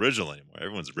 one's original anymore.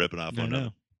 Everyone's ripping off I one know.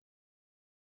 another.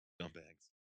 Scumbags.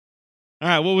 All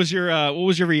right, what was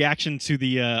your reaction to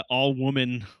the all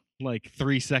woman like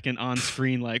 3-second on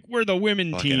screen like we're the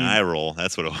women Fucking team? eye roll.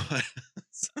 That's what it was.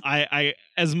 I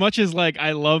as much as like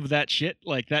I love that shit,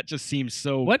 like that just seems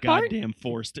so What part? goddamn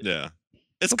forced. Yeah.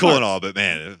 It's What cool part? and all, but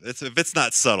man, if it's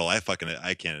not subtle, I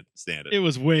can't stand it. It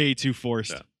was way too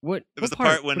forced. Yeah. What? It was what the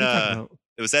part when, What are you talking about?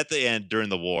 It was at the end during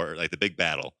the war, like the big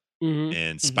battle, Mhm.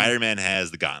 and Mhm. Spider-Man has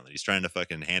the gauntlet. He's trying to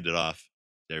fucking hand it off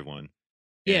to everyone.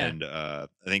 Yeah. And I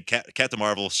think Captain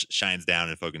Marvel shines down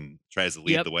and fucking tries to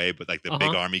lead Yep. the way, but like the big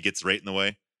Uh-huh. army gets right in the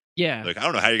way. Yeah. Like, I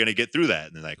don't know how you're gonna get through that.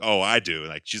 And they're like, oh, I do. And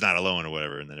like, she's not alone or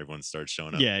whatever. And then everyone starts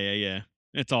showing up. Yeah.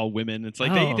 It's all women. It's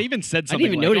like Oh. they even said I something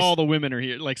didn't even like notice. all the women are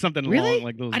here, like something Really? along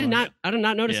like those. I did lines.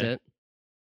 not notice Yeah. it.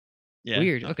 Yeah.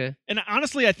 Weird. Okay. And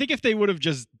honestly, I think if they would have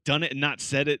just done it and not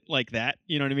said it like that,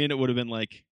 you know what I mean? It would have been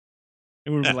like,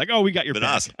 Yeah. like, oh, we got your Been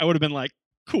back. awesome. I would have been like,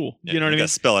 cool. Yeah, you know what I gotta mean?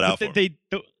 spell it out But for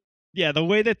 'em. the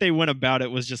way that they went about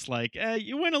it was just like,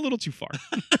 you went a little too far.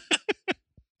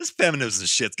 This feminism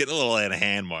shit's getting a little out of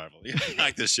hand, Marvel. You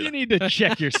like this You shit. need to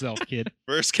check yourself, kid.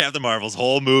 First Captain Marvel's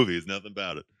whole movie is nothing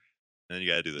about it. And then you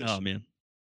gotta do this. Oh shit. man.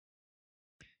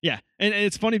 Yeah, and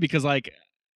it's funny because like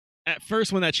at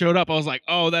first when that showed up, I was like,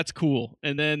 "Oh, that's cool,"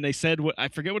 and then they said what I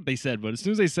forget what they said, but as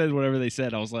soon as they said whatever they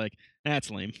said, I was like, "That's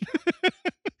lame,"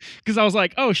 because I was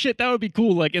like, "Oh shit, that would be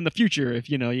cool." Like in the future, if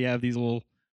you have these little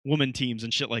woman teams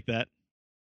and shit like that.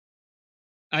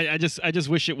 I just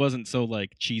wish it wasn't so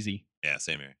like cheesy. Yeah,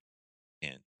 same here.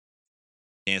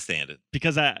 Can't stand it.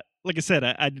 Because like I said,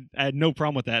 I had no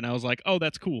problem with that, and I was like, "Oh,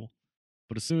 that's cool."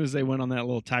 But as soon as they went on that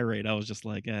little tirade, I was just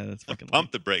like, "Yeah, that's fucking lame."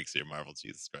 Pump the brakes here, Marvel.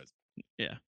 Jesus Christ.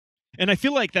 Yeah. And I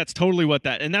feel like that's totally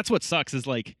and that's what sucks is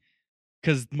like,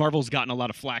 because Marvel's gotten a lot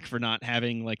of flack for not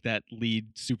having like that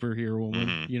lead superhero woman,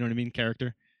 Mhm. you know what I mean,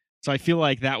 character. So I feel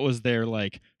like that was their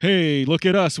like, hey, look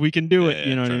at us, we can do it, Yeah,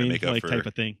 you know what I trying to mean, make up like for- type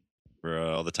of thing. For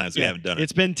all the times we haven't done it.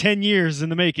 It's been 10 years in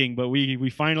the making, but we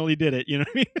finally did it, you know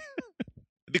what I mean?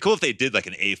 It'd be cool if they did like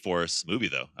an A-Force movie,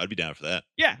 though. I'd be down for that.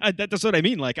 Yeah, that's what I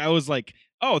mean. Like I was like,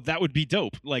 oh, that would be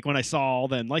dope. Like when I saw all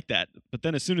them like that. But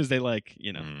then as soon as they like,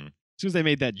 Mhm. as soon as they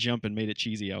made that jump and made it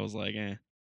cheesy, I was like, eh.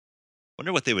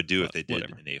 Wonder what they would do if But they did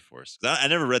whatever. an A-Force. 'Cause I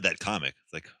never read that comic.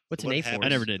 It's like, What's what an A-Force? happens? I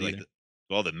never did Like, either.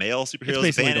 all the male It's superheroes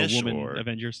basically vanish the woman or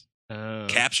Avengers.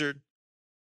 captured.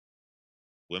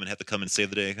 Women have to come and save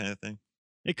the day, kind of thing.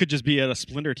 It could just be a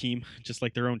Splinter team, just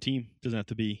like their own team. Doesn't have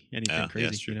to be anything Yeah, crazy,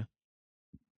 that's true.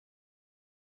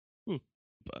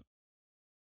 But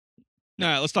all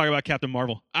right, let's talk about Captain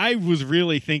Marvel. I was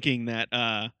really thinking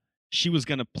that she was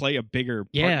going to play a bigger part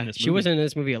in Yeah, this she movie. wasn't in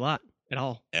this movie a lot at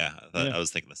all. Yeah, Yeah. I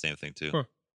was thinking the same thing too. Huh.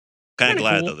 Kind of Kinda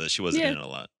glad cool. though that she wasn't Yeah. in it a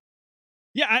lot.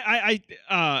 Yeah,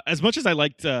 I as much as I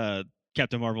liked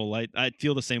Captain Marvel, I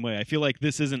feel the same way. I feel like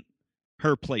this isn't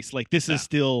her place. Like this No. is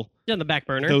still She's on the back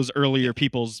burner. those earlier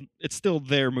people's. It's still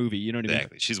their movie. You know what I mean?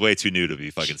 Exactly. She's way too new to be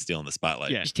fucking stealing the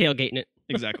spotlight. Yeah. She's tailgating it.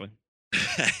 Exactly.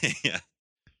 Yeah.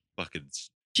 Fucking.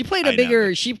 She played I a know, bigger.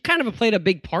 but- She kind of played a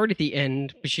big part at the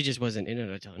end, but she just wasn't in it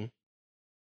a ton.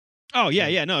 Oh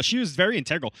yeah. No, she was very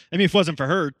integral. I mean, if it wasn't for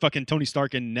her, fucking Tony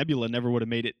Stark and Nebula never would have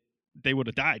made it. They would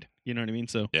have died. You know what I mean?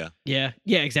 So Yeah,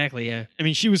 exactly. Yeah, I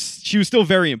mean, she was still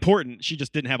very important. She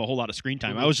just didn't have a whole lot of screen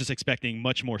time. I Mhm. was just expecting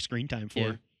much more screen time for Yeah.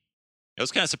 her. I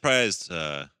was kind of surprised.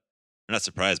 Not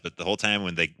surprised, but the whole time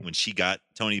when she got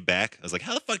Tony back, I was like,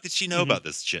 how the fuck did she know Mhm. about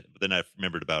this shit? But then I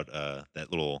remembered about that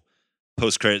little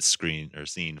post-credit screen or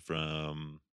scene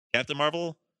from Captain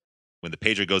Marvel when the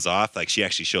pager goes off. Like she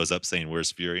actually shows up saying,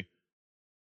 "Where's Fury?"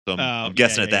 So I'm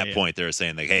guessing at that point they were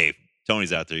saying like, "Hey,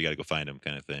 Tony's out there. You got to go find him,"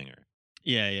 kind of thing. Or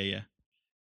Yeah.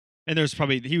 And there's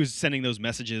probably he was sending those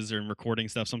messages or recording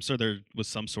stuff. So I'm sure there was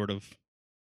some sort of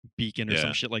beacon or Yeah.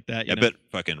 some shit like that. You I know? bet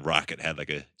fucking Rocket had like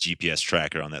a GPS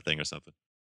tracker on that thing or something.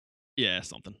 Yeah,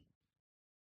 something.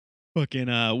 Fucking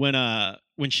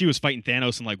when she was fighting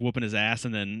Thanos and like whooping his ass,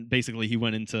 and then basically he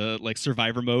went into like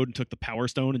survivor mode and took the Power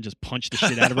Stone and just punched the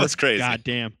shit out of her. That was crazy. God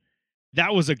damn,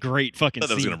 that was a great I fucking thought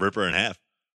that was scene. gonna rip her in half.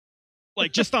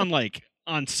 Like just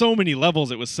on so many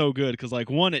levels, it was so good because like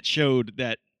one, it showed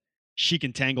that she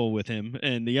can tangle with him,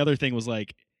 and the other thing was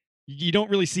like you don't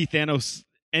really see Thanos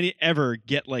ever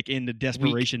get like into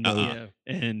desperation mode. Uh-uh.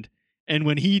 yeah. And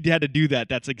when he had to do that,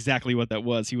 that's exactly what that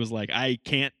was. He was like, I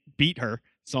can't beat her,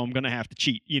 so I'm gonna have to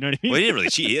cheat. You know what I mean? Well, he didn't really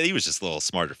cheat. He was just a little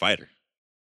smarter fighter.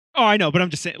 Oh, I know, but I'm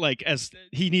just saying, like, as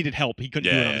he needed help, he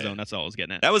couldn't do it on his Yeah. own. That's all I was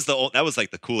getting at. That was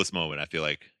like the coolest moment I feel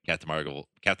like Captain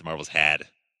Marvel's had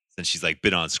since she's like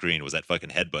been on screen was that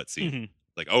fucking headbutt scene. Mhm.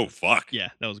 Like, oh fuck, Yeah,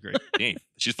 that was great. dang,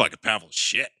 she's fucking powerful as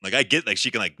shit. Like I get like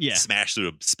she can like Yeah. smash through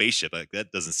a spaceship. Like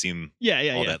that doesn't seem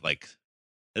Yeah. all that like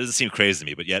that doesn't seem crazy to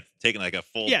me. But yet taking like a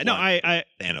full No, I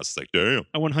Thanos is like damn.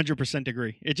 100%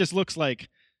 agree. It just looks like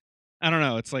I don't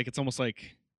know. It's almost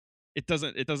like it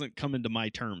doesn't come into my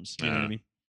terms. You know what I mean?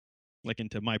 Like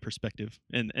into my perspective,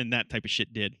 and that type of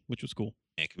shit did, which was cool.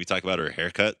 And can we talk about her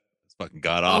haircut? It's fucking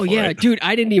god awful. Oh yeah, right? dude,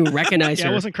 I didn't even recognize Yeah,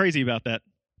 her. I wasn't crazy about that.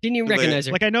 Didn't even Like- recognize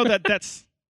her. Like I know that's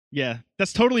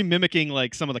that's totally mimicking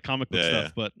like some of the comic book Yeah, stuff,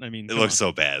 yeah. but I mean, It come looks on.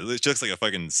 so bad. She looks like a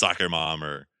fucking soccer mom,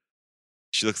 or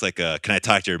she looks like a "Can I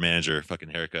talk to your manager?" fucking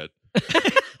haircut.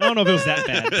 I don't know if it was that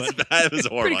bad, It was but bad. It was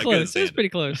horrible. pretty I couldn't close. It stand was pretty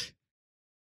close.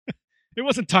 it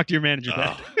wasn't talk to your manager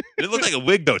bad. Oh. It looked like a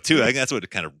wig though too. I think that's what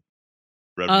it kind of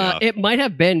rubbed me off. It might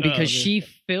have been Oh, because yeah. she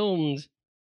filmed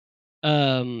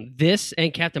this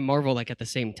and Captain Marvel like at the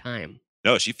same time.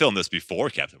 No, she filmed this before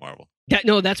Captain Marvel.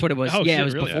 That's what it was. Oh, yeah, shit, it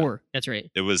was really? before. That's right.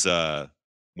 It was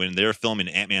when they were filming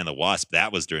Ant-Man and the Wasp.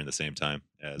 That was during the same time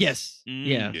as Yes. Mm.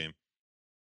 Yeah. the game.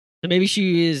 So maybe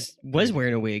she was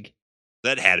wearing a wig.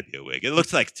 That had to be a wig. It looked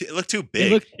too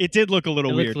big. It did look a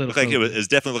little It looked weird. a little Looked like it funky. was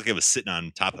definitely looked like it was sitting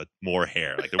on top of more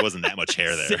hair. Like there wasn't that much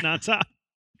hair there. Sitting on top.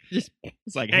 Just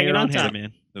It's like hanging hair on on hair, top.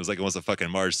 man. It was like almost a fucking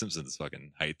Marge Simpson's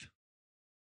fucking height.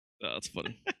 Oh, that's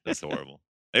funny. That's horrible.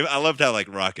 I loved how like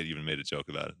Rocket even made a joke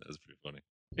about it. That was pretty funny.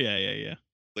 Yeah.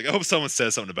 Like, I hope someone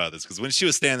says something about this because when she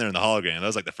was standing there in the hologram, that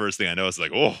was like the first thing I noticed.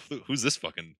 Like, oh, who's this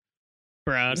fucking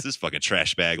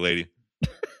trash bag lady?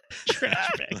 Trash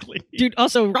bag lady. Dude,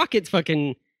 also Rocket's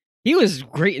fucking. He was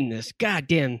great in this. God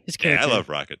damn, his Yeah, character. I love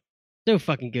Rocket. So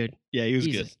fucking good. Yeah, he was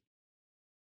Jesus.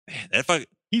 good. Man, that fuck.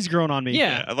 He's grown on me.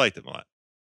 Yeah. I liked him a lot.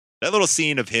 That little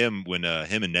scene of him when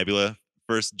him and Nebula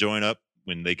first join up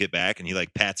when they get back and he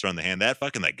like pats her on the hand. That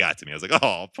fucking like got to me. I was like,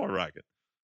 oh, poor Rocket.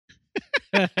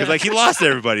 Because like he lost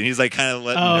everybody and he's like kind of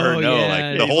letting her know yeah. like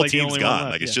Yeah, the he's, whole like, the team's only one gone.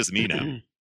 left, Like it's yeah. just me now.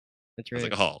 That's I was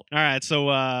right. like, oh, All right, so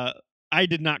I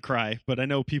did not cry, but I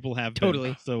know people have been.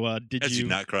 Totally. So did did you you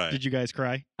not cry? Did you guys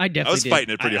cry? I definitely I was did.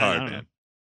 fighting it pretty I hard, don't man.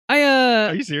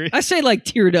 Are you serious? I say like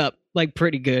teared up like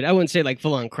pretty good. I wouldn't say like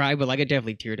full on cry, but like I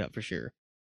definitely teared up for sure.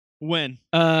 When?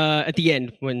 At the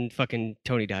end when fucking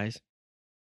Tony dies.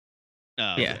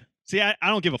 Oh, Yeah. okay. See, I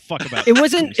don't give a fuck about It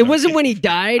wasn't when he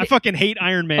died. I fucking hate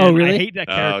Iron Man. Oh, really? I hate that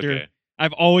Oh, character. okay.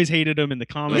 I've always hated him in the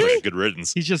That comics. was like a good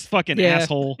riddance. He's just fucking Yeah.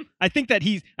 asshole. I think that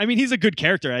he's a good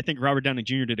character. I think Robert Downey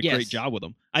Jr. did a Yes. great job with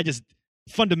him. I just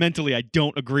fundamentally I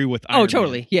don't agree with Iron Oh, Man.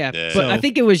 totally. Yeah. Yeah. But I So-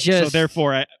 think it was just So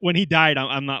therefore, when he died,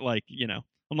 I'm not like,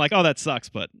 I'm like, oh, that sucks,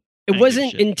 but I it didn't give a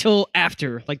wasn't shit. until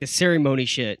after like the ceremony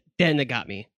shit then that got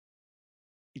me.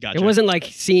 Gotcha. It wasn't like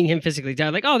seeing him physically die.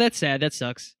 Like, oh, that's sad. That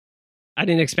sucks. I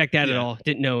didn't expect that at Yeah. all.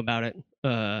 Didn't know about it.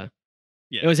 Yeah.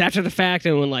 It was after the fact,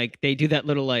 and when like they do that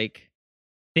little like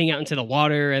thing out into the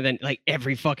water, and then like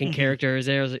every fucking Mhm. character is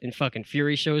there, and fucking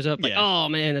Fury shows up. Like, Yeah. oh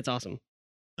man, that's awesome.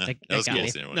 Like, That was that got cool.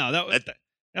 me. seeing it. No, that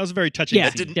was a very touching. Yeah,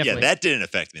 that scene. didn't. definitely. Yeah, that didn't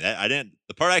affect me. That I didn't.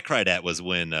 The part I cried at was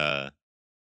when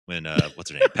what's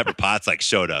her name, Pepper Potts, like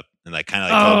showed up and like kind of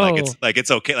like told him, like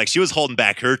it's okay. Like she was holding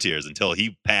back her tears until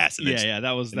he passed. And then Yeah,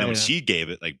 that was And then when was- she gave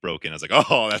it like broken, I was like,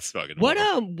 oh, that's fucking. What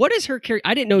horrible. what is her character?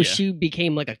 I didn't know Yeah. she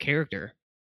became like a character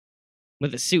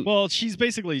with a suit. Well, she's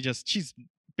basically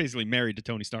married to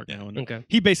Tony Stark now, and okay,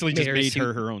 he basically just Made her made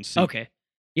suit. her own suit. okay,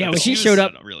 yeah. But When she was- showed I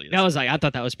up, don't know, really that was like I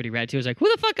thought that was pretty rad too. I was like, who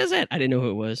the fuck is that? I didn't know who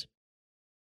it was.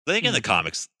 I think in the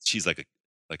comics, she's like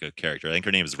a character. I think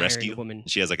her name is Iron Rescue. Woman.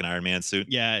 She has like an Iron Man suit.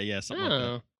 yeah, something like that.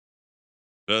 Oh,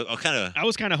 But I'll kind of. I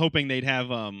was kind of hoping they'd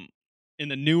have in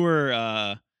the newer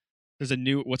there's a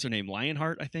new what's her name,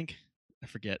 Lionheart, I think. I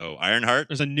forget. Oh, Ironheart.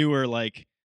 There's a newer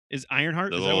is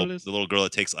Ironheart? The Is that what it little, is? the little girl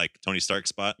that takes like Tony Stark's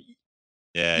spot.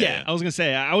 Yeah, Yeah, I was gonna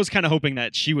say I was kind of hoping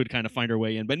that she would kind of find her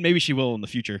way in, but maybe she will in the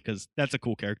future because that's a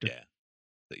cool character. Yeah.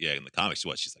 But yeah, in the comics,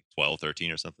 she's like 12,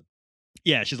 13 or something.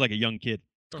 Yeah, she's like a young kid.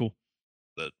 It's cool.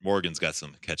 But Morgan's got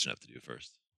some catching up to do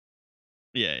first.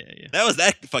 Yeah.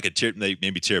 That fucking they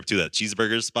made me tear up too. That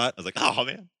cheeseburger spot. I was like, oh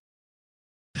man,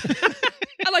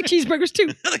 I like cheeseburgers too.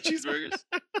 I like cheeseburgers.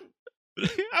 I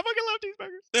fucking love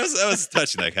cheeseburgers. That was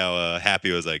touching. Like how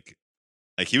happy it was. Like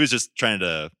he was just trying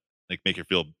to like make her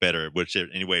feel better,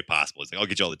 any way possible. It's like I'll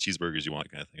get you all the cheeseburgers you want,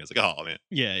 kind of thing. I was like, oh man.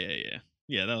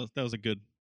 Yeah. That was a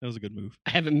good move.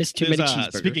 I haven't missed too There's, many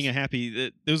cheeseburgers. Speaking of happy,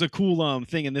 there was a cool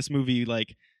thing in this movie.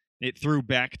 Like it threw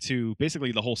back to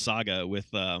basically the whole saga with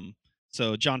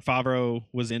so Jon Favreau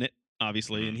was in it,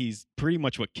 obviously, and he's pretty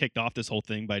much what kicked off this whole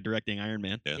thing by directing Iron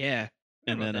Man. yeah.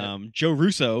 And about then Joe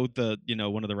Russo,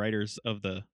 one of the writers of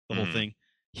the whole Mhm. thing,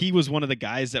 he was one of the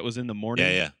guys that was in the morning.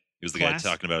 Yeah. He was the Class? guy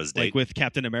talking about his date. Like with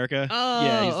Captain America. Oh,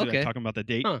 yeah, he's okay. talking about the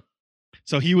date. Huh.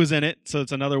 So he was in it. So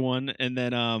it's another one. And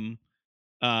then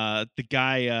the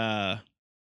guy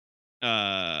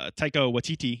Taika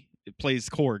Waititi plays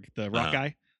Korg, the rock Uh-huh.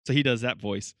 guy. So he does that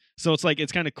voice. So it's like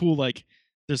it's kind of cool. Like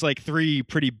there's like three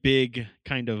pretty big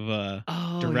kind of Oh, yeah.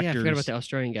 I forgot directors. about the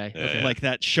Australian guy. Yeah. Okay. like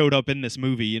that showed up in this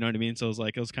movie. You know what I mean? So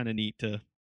it was kind of neat to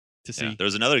see. Yeah. There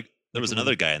was another Like,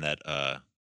 another guy in that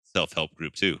self-help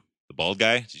group too. The bald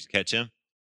guy. Did you catch him?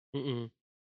 Mm-mm.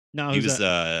 No, He who's was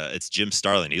that? it's Jim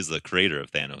Starlin. He's the creator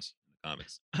of Thanos in the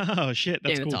comics. Oh shit,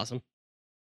 that's Damn, cool. that's awesome.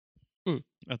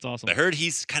 That's awesome. I heard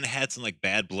he's kind of had some like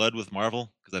bad blood with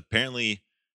Marvel because apparently,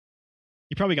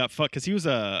 He probably got fucked because he was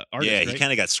a artist. yeah, right? he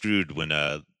kind of got screwed when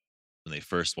they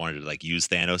first wanted to like use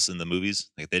Thanos in the movies.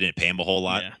 Like they didn't pay him a whole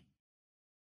lot. Yeah.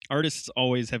 Artists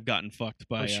always have gotten fucked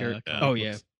by. Oh, sure. comic Oh,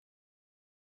 yeah. books.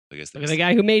 I guess Look at the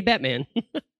guy who made Batman.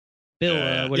 Bill,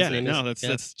 Yeah. what his Yeah, name no, is.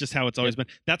 that's just how it's always been.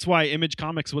 That's why Image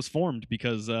Comics was formed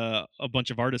because a bunch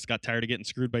of artists got tired of getting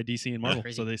screwed by DC and Marvel,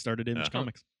 Crazy. so they started Image Uh-huh.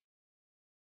 Comics.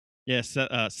 Yeah,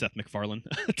 Seth MacFarlane,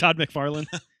 Todd McFarlane,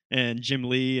 and Jim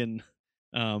Lee, and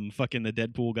fucking the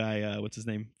Deadpool guy. What's his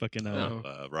name? Fucking Oh.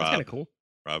 That's kind Rob. of cool.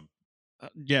 Rob.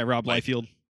 yeah, Rob Liefeld. Liefeld.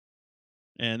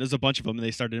 And there's a bunch of them, and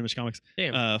they started Image Comics.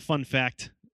 Damn. Fun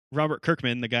fact: Robert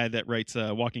Kirkman, the guy that writes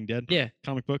Walking Dead Yeah.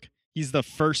 comic book, he's the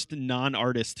first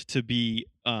non-artist to be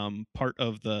part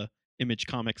of the Image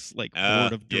Comics like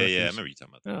board of yeah, directors. I remember you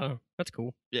talking about that. Oh, that's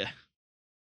cool. Yeah.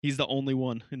 He's the only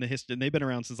one in the history, and they've been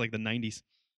around since like the 90s.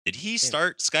 Did he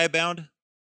start Skybound,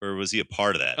 or was he a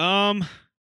part of that?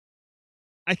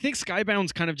 I think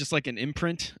Skybound's kind of just like an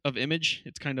imprint of Image.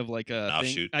 It's kind of like a An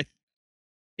thing.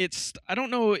 offshoot. I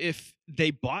don't know if they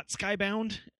bought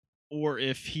Skybound or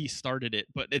if he started it,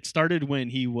 but it started when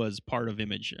he was part of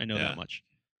Image. I know Yeah. that much.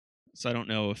 So I don't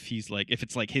know if he's like if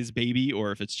it's like his baby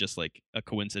or if it's just like a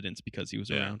coincidence because he was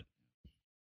Yeah. around.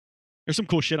 There's some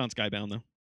cool shit on Skybound though.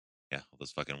 Yeah, all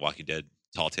those fucking Walking Dead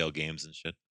Tall Tale games and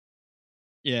shit.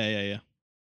 Yeah.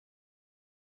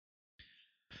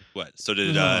 What? So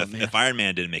did Oh, man. if Iron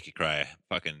Man didn't make you cry,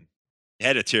 fucking you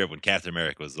had a tear when Captain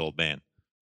America was the old man.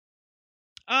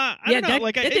 I Yeah, don't know. that-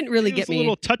 Like that it, didn't really it get was me- a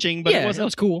little touching, but yeah, it that wasn't.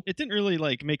 was cool. It didn't really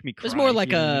like make me cry. It was more like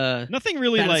you know what I mean? a nothing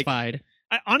really like. satisfied.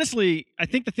 Honestly, I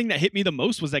think the thing that hit me the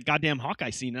most was that goddamn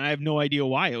Hawkeye scene, and I have no idea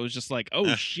why. It was just like, oh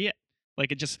Eh. shit!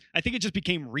 Like I think it just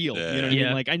became real. You know Yeah. what I mean?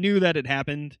 Yeah. Like I knew that it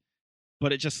happened,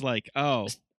 but it just like, oh,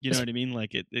 you know Es- what I mean?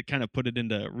 Like it kind of put it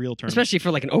into real terms, Especially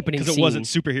for like an opening because scene. it wasn't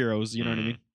superheroes. You know what I Mhm.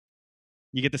 mean?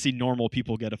 You get to see normal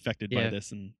people get affected by Yeah.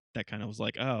 this, and that kind of was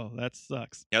like, oh, that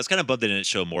sucks. Yeah, I was kind of bummed they didn't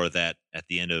show more of that at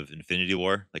the end of Infinity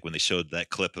War, like when they showed that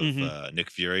clip of Mhm. Nick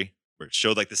Fury, where it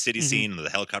showed like the city Mhm. scene and the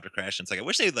helicopter crash. And it's like I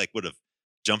wish they like would have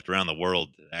jumped around the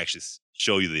world to actually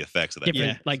show you the effects of that.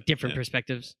 different, Yeah. like different Yeah.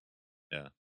 perspectives.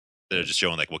 They're just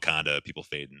showing like Wakanda, people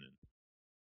fading, and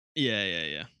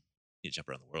Yeah. you jump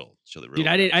around the world, show the real. Dude,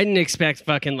 I didn't expect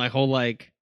fucking like whole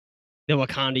like the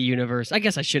Wakanda universe. I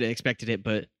guess I should have expected it,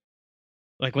 but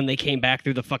like when they came back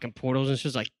through the fucking portals, and it's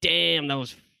just like, damn, that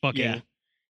was fucking. Yeah.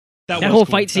 That was whole cool.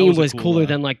 fight That scene a was cool, cooler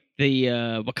than like the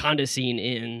Wakanda scene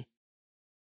in.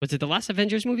 Was it the last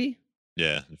Avengers movie?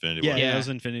 Yeah, Infinity Yeah, War. that was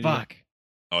Infinity. Fuck.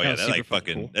 Oh That yeah, was that super like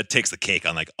fucking fucking cool. that takes the cake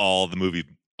on like all the movie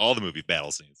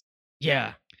battle scenes.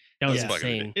 Yeah, that was Yeah.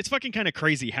 Fucking insane. It's fucking kind of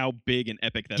crazy how big and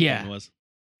epic that Yeah. thing was.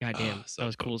 God damn, Ah, so that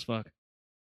was cool. cool as fuck.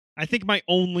 I think my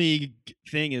only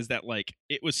thing is that like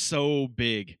it was so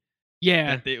big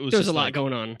Yeah, that it was there's just a lot like,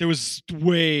 going on. There was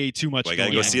way too much. Well, I gotta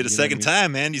going go on, see it a you know what I second mean?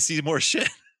 time, man. You see more shit.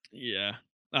 Yeah,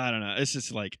 I don't know. It's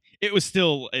just like it's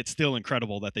still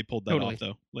incredible that they pulled that Totally. off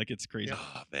though. Like it's crazy.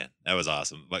 Oh man, that was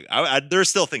awesome. Like there's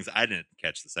still things I didn't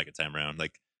catch the second time around.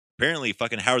 Like apparently,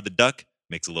 fucking Howard the Duck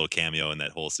makes a little cameo in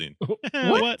that whole scene. What?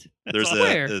 That's There's awesome.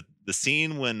 Where? the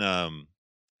scene when I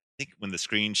think when the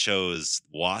screen shows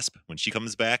Wasp when she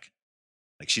comes back,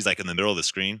 like she's like in the middle of the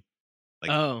screen,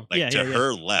 like Oh, like yeah, to yeah, yeah.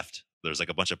 her left. There's like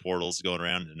a bunch of portals going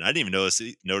around, and I didn't even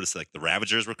notice like the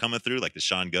Ravagers were coming through, like the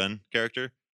Sean Gunn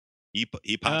character. He popped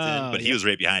in, Oh, but he yeah. was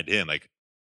right behind him, like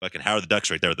fucking Howard the Duck's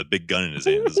right there with a big gun in his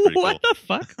hand. This is pretty cool. what the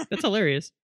fuck? That's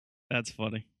hilarious. That's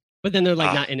funny. But then they're like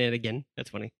Ah. not in it again. That's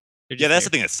funny. They're Yeah, just that's there. the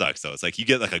thing that sucks though. It's like you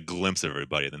get like a glimpse of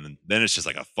everybody, and then it's just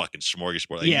like a fucking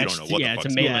smorgasbord. Like, yeah, you don't know what the it's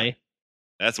fuck's a going on. melee.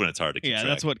 That's when it's hard to keep Yeah, track.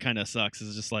 that's what kind of sucks.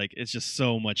 Is just like it's just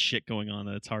so much shit going on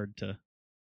that it's hard to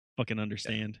fucking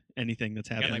understand anything that's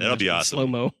happening. that'll be awesome. Slow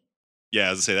mo. Yeah,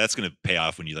 I was gonna say that's gonna pay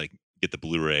off when you like get the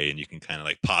Blu-ray and you can kind of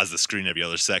like pause the screen every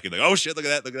other second. Like, oh shit, look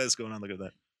at that's going on. Look at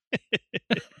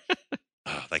that.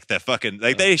 Oh, like that fucking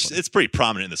like That's funny. it's pretty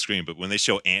prominent in the screen, but when they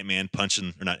show Ant-Man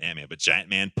punching or not Ant-Man, but Giant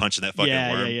Man punching that fucking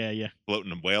yeah, worm yeah.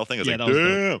 floating whale thing, I was Yeah, like, that was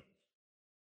dope.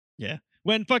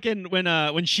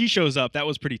 damn. When she shows up, that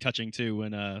was pretty touching too.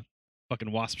 When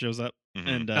fucking Wasp shows up Mhm.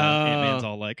 and Oh. Ant-Man's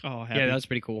all like, oh, happy. Yeah, that was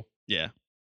pretty cool. Yeah.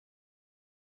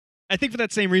 I think for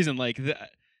that same reason, like the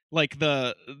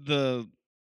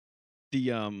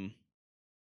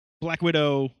Black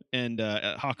Widow and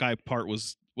Hawkeye part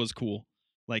was cool,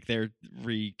 like their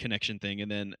reconnection thing,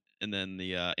 and then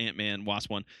the Ant-Man Wasp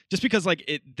one, just because like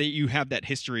you have that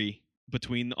history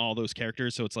between all those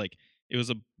characters, so it's like it was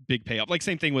a big payoff. Like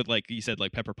same thing with like you said,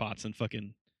 like Pepper Potts and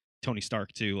fucking Tony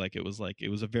Stark too. Like it was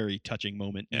a very touching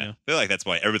moment. Yeah, You know? I feel like that's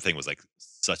why everything was like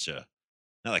such a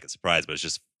not like a surprise, but it's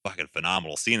just fucking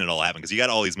phenomenal seeing it all happen because you got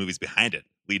all these movies behind it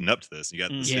leading up to this. And you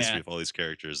got this Yeah. history of all these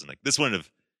characters, and like this wouldn't have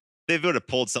they would have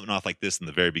pulled something off like this in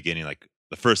the very beginning, like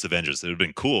the first Avengers. It would have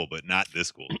been cool, but not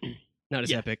this cool. Not as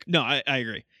Yeah. epic. No, I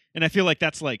agree, and I feel like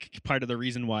that's like part of the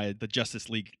reason why the Justice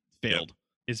League failed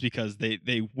is because they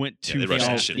went Yeah, too they rushed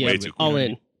far. that shit yeah, way with too it, quick. you know All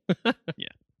what I in. mean?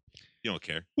 You don't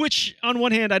care. Which on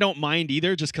one hand I don't mind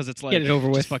either, just because it's like Get it over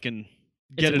just with. fucking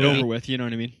It's get a it movie. over with. You know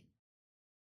what I mean?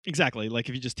 Exactly. Like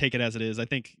if you just take it as it is, I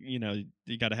think you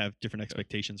got to have different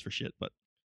expectations for shit. But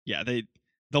yeah,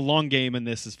 the long game in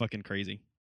this is fucking crazy.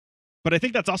 But I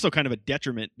think that's also kind of a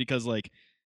detriment because like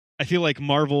I feel like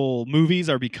Marvel movies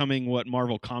are becoming what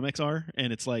Marvel comics are,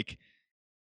 and it's like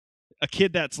a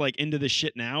kid that's like into this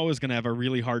shit now is gonna have a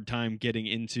really hard time getting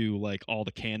into like all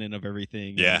the canon of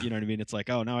everything. Yeah. You know what I mean? It's like,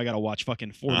 oh, now I gotta watch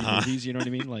fucking 40 movies. You know what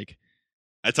I mean? Like,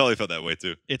 I totally felt that way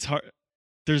too. it's hard.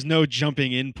 There's no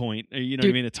jumping in point. You know what I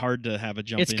Dude, mean? It's hard to have a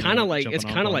jump. It's in kind of or like jumping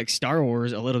off like point. Star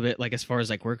Wars a little bit, like as far as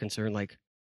like we're concerned, like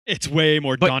It's way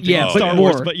more but daunting yeah, than but Star more,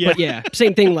 Wars. But yeah,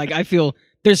 same thing. Like I feel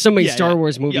there's so many Yeah, Star yeah.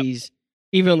 Wars movies,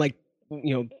 even like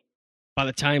by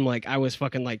the time like I was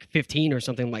fucking like 15 or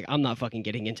something, like I'm not fucking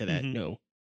getting into that. Mhm. No,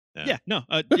 yeah, no,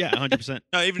 100%.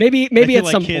 No, even maybe I feel at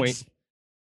like some kids-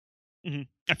 point. Mhm.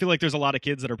 I feel like there's a lot of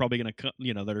kids that are probably going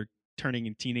to, that are turning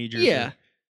in teenagers. Yeah. Or,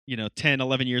 10,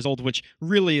 11 years old, which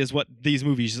really is what these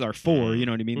movies are for. You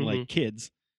know what I mean? Mhm. Like kids.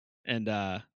 And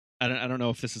I don't know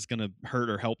if this is going to hurt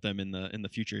or help them in the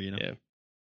future. Yeah.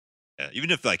 yeah, even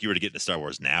if like you were to get into Star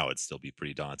Wars now, it'd still be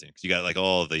pretty daunting because you got like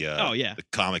all the Oh yeah. the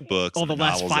comic books, All and the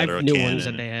last novels that 5 are new canon. ones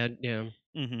that they had. Yeah.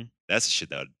 Mm-hmm. That's the shit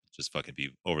that would just fucking be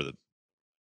over the.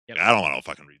 Yep. I don't want to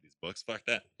fucking read these books. Fuck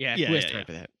that. Yeah. Yeah, Who has yeah, time yeah.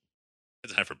 for that?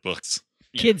 It's time for books.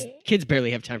 Yeah. Kids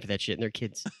barely have time for that shit, and they're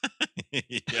kids.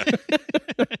 Yeah,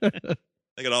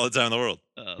 they got all the time in the world.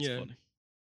 That's Yeah. funny.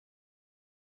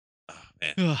 Oh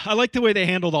man, I like the way they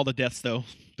handled all the deaths, though.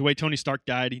 The way Tony Stark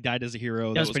died, he died as a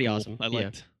hero. That was pretty cool. awesome. I Yeah.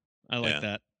 liked. I liked Yeah.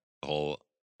 that. the whole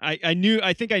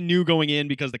I think I knew going in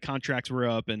because the contracts were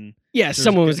up and Yeah, there's-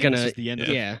 someone was this gonna. is the end of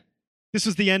Yeah. this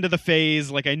was the end of the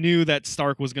phase. Like I knew that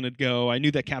Stark was gonna go. I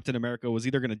knew that Captain America was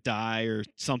either gonna die or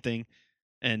something.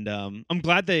 And I'm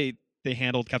glad they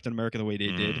handled Captain America the way they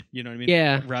did. You know what I mean?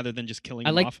 Yeah. Rather than just killing I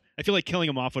him like- off. I feel like killing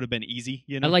him off would have been easy.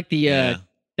 You know? I like the yeah.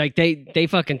 like they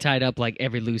fucking tied up like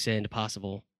every loose end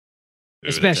possible, Ooh,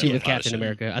 especially that's with a lot of Captain shit.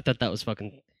 America. I thought that was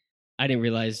fucking. I didn't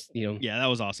realize. Yeah, that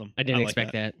was awesome. I didn't like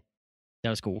expect that. That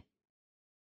was cool.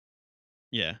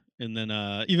 Yeah, and then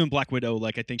even Black Widow,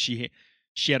 like I think she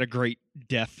had a great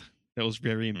death that was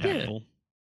very impactful.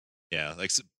 Yeah,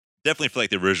 like definitely for like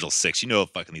the original 6. You know,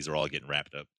 fucking these are all getting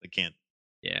wrapped up. They can't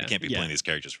Yeah. be Yeah. playing these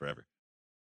characters forever.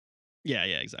 Yeah,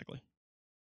 exactly.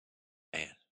 Man,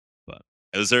 But-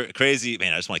 it was crazy.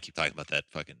 Man, I just want to keep talking about that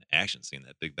fucking action scene,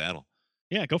 that big battle.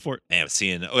 Yeah, go for it. Man,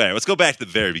 seeing. Okay, let's go back to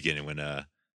the very beginning when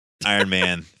Iron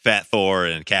Man, Fat Thor,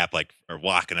 and Cap like are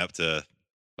walking up to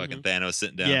fucking Thanos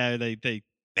sitting down. Yeah, they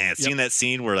Man, seeing that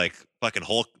scene where like fucking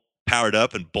Hulk powered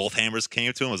up and both hammers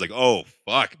came to him, I was like, oh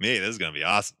fuck me, this is gonna be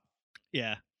awesome.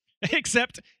 yeah.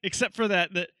 except for that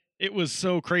it was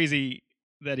so crazy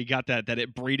that he got that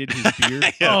it braided his beard.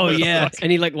 Yeah, Oh what the yeah, fuck?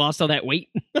 and he like lost all that weight.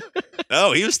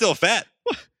 Oh, he was still fat.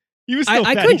 He was I still fat.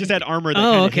 He couldn't- just had armor. That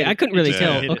Oh kinda okay, hid I it. couldn't It really just Yeah.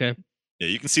 tell. hid it. Okay. Yeah,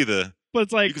 you can see the. But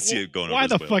it's like, You can see it going over why his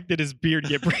the wheel. fuck did his beard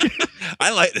get braided?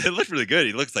 I like it. Looked really good.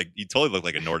 He totally looked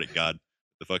like a Nordic god.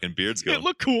 The fucking beard's going. It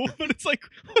looked cool, but it's like,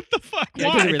 what the fuck? Yeah, it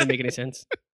Why? doesn't really make any sense.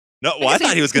 No, well, I guess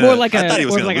thought he was it's gonna. more like I thought he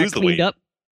was more gonna like lose a the cleaned weight. up.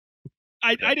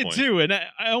 I that did point. too, and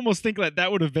I almost think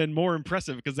that would have been more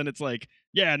impressive because then it's like,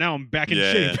 yeah, now I'm back in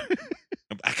Yeah, shape.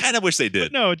 I kind of wish they But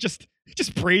did. no, it just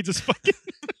braids his fucking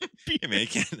beard. Hey, man, you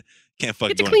can't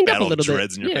fucking It's go in a cleaned up a battle with little bit.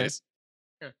 dreads in your Yeah. face.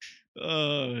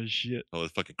 Oh shit, All the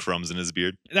fucking crumbs in his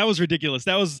beard. that was ridiculous.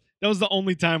 That was the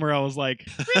only time where I was like,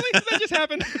 really? Did that just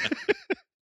happen?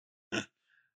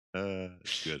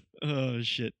 It's good. Oh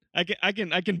shit. I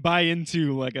can buy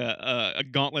into like a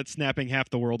gauntlet snapping half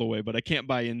the world away, but I can't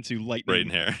buy into lightning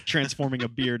Braiding hair. transforming a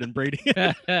beard and braiding it.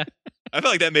 I felt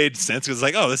like that made sense because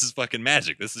like, oh, this is fucking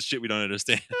magic. This is shit we don't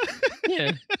understand.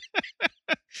 Yeah.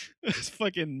 This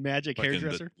fucking magic Fucking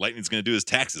hairdresser. Lightning's gonna do his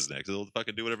taxes next. He'll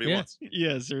fucking do whatever he Yeah. wants.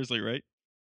 Yeah, seriously, right?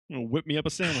 Whip me up a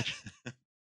sandwich.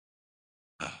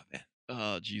 Oh man,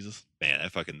 Oh Jesus. man, I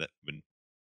fucking that when.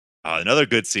 Another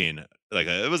good scene. Like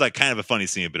it was like kind of a funny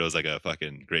scene, but it was like a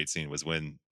fucking great scene. Was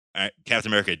when Captain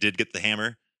America did get the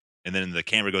hammer, and then the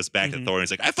camera goes back to Mhm. Thor, and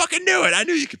he's like, "I fucking knew it. I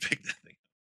knew you could pick that thing."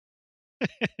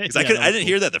 Because Yeah, that I was didn't cool.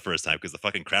 hear that the first time because the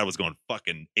fucking crowd was going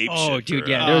fucking ape Oh, shit. dude, for,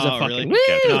 yeah, there was a Oh, fucking really? woo,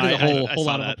 Captain there America. was a I whole saw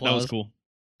lot of that. applause. That was cool.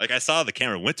 Like I saw the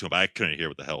camera went to him, but I couldn't hear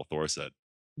what the hell Thor said.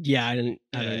 Yeah, I don't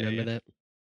Yeah, remember yeah. that.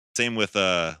 Same with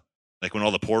like when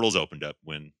all the portals opened up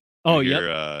when Oh you yeah,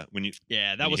 hear, when you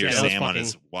Yeah, that when was you hear that was Sam on fucking-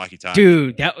 his walkie-talkie.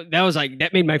 dude, that was like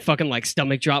that made my fucking like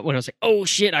stomach drop when I was like, oh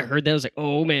shit, I heard that. I was like,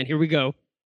 oh man, here we go.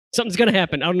 Something's gonna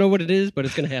happen. I don't know what it is, but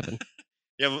it's gonna happen.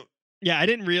 Yeah, well, Yeah, I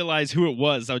didn't realize who it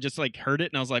was. I just like heard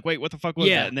it and I was like, wait, what the fuck was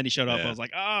Yeah. that? And then he showed up. Yeah. I was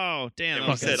like, oh damn.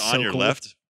 everyone okay. said that's on so your cool.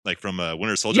 left, like from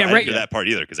Winter Soldier. Yeah, I didn't right. hear that part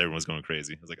either because everyone was going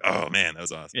crazy. I was like, oh man, that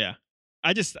was awesome. Yeah.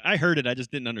 I heard it. I just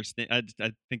didn't understand.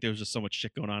 I think there was just so much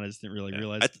shit going on. I just didn't really Yeah.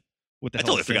 realize what the I hell.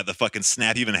 totally it said. forgot the fucking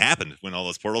snap even happened when all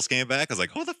those portals came back. I was like,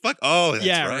 oh the fuck? Oh, that's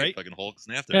Yeah, right. right. Fucking Hulk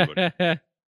snapped everybody. It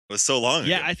was so long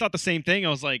Yeah, ago. I thought the same thing. I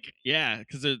was like, yeah,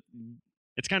 because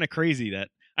it's kind of crazy that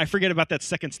I forget about that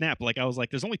second snap. Like I was like,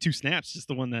 there's only 2 snaps, just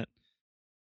the one that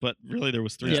but really there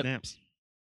was 3 Yep. snaps.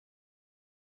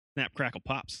 Snap, crackle,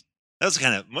 pops. That was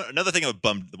kind of another thing.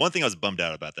 The one thing I was bummed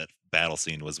out about that battle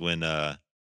scene was when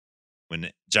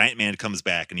Giant Man comes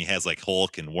back and he has like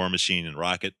Hulk and War Machine and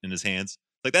Rocket in his hands.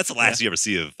 Like that's the last you ever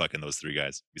see of fucking those 3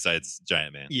 guys besides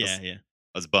Giant Man. Yeah.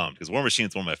 I was bummed because War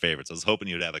Machine's one of my favorites. I was hoping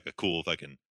you'd have like a cool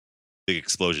fucking big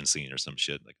explosion scene or some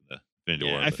shit like in the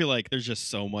Infinity War. I feel like there's just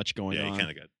so much going yeah, on. you kind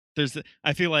of got.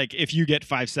 I feel like if you get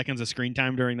 5 seconds of screen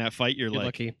time during that fight, you're like,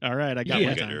 lucky. all right, I got Yeah.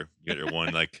 my You got time. your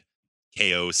one like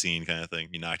KO scene kind of thing.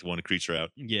 You knocked one creature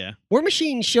out. Yeah, War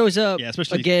Machine shows up yeah,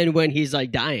 especially again when he's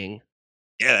like dying.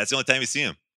 Yeah, that's the only time you see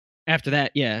him. After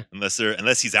that, yeah.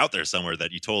 Unless he's out there somewhere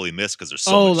that you totally missed because there's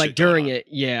so Oh, much like shit going during on. it.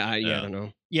 Yeah, I Yeah. don't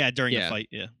know. during the Yeah. fight.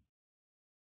 Yeah,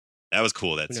 That was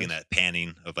cool. That Who seeing knows? that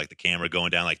panning of like the camera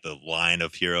going down like the line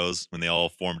of heroes when they all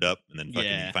formed up and then fucking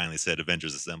Yeah. he finally said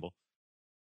Avengers Assemble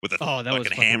with a Oh, that was fucking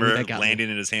fucking hammer weird. That got me. landing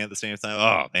in his hand at the same time.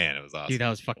 Oh man, it was awesome. Dude, that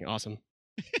was fucking awesome.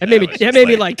 That That made me was that just made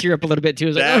me like- like tear up a little bit too. I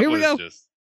was like, That oh, here we was go. just-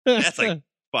 that's like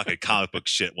fucking comic book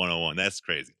shit 101. That's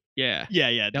crazy. yeah.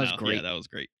 yeah. That was no, great. Yeah, that was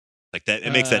great. Like that,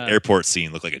 it makes that airport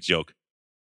scene look like a joke.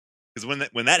 Because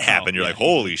when that happened, you're yeah, like,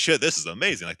 holy shit, this is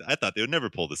amazing. Like I thought they would never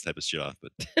pull this type of shit off,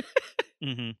 but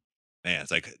Mm-hmm. man,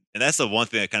 it's like, and that's the one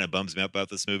thing that kind of bums me out about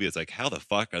this movie. It's like, how the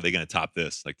fuck are they going to top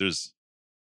this? Like, it's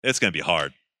going to be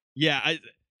hard. Yeah,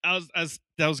 that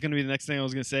was going to be the next thing I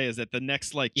was going to say is that the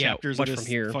next like Yeah, chapters of what this from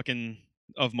here? fucking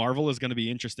of Marvel is going to be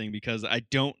interesting because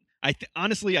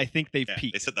honestly I think they've Yeah,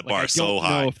 peaked. they set the Like, bar I so don't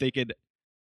high. know if they could.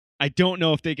 I don't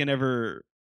know if they can ever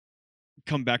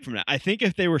come back from that. I think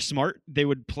if they were smart, they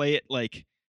would play it like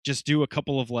just do a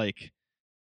couple of like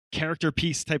character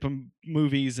piece type of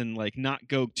movies and like not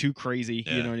go too crazy.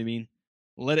 Yeah. You know what I mean?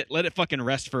 Let it fucking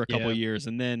rest for a couple Yeah. of years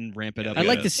and then ramp it Yeah, up. I'd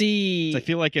like Yeah. to see I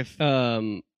feel like if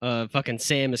fucking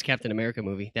Sam as Captain America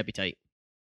movie. That'd be tight.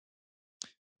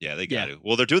 Yeah, they got to.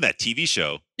 Well, they're doing that TV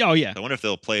show. oh yeah, I wonder if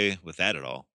they'll play with that at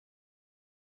all.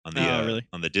 On the really?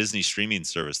 on the Disney streaming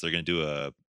service, they're going to do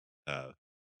a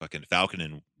fucking Falcon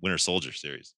and Winter Soldier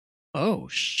series. Oh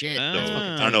shit. So, That's fucking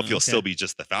I don't know if he'll okay. still be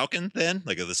just the Falcon then,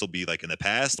 like if this will be like in the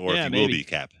past, or Yeah, if he will maybe. be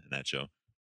Cap in that show.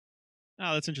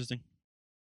 oh that's interesting.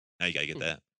 Now you gotta get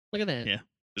that. Look at that. Yeah.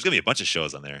 There's gonna be a bunch of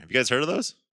shows on there. Have you guys heard of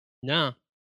those? No.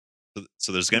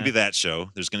 So there's gonna be that show.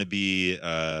 There's gonna be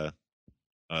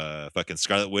fucking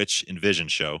Scarlet Witch and Vision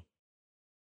show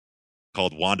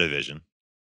called WandaVision.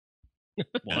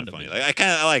 Kind of funny. Like,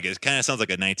 I like it. It kind of sounds like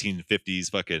a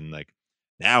 1950s fucking like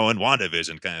now in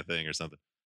WandaVision kind of thing or something.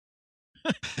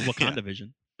 Wakanda Yeah.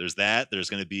 Vision. There's that. There's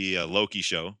going to be a Loki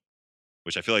show,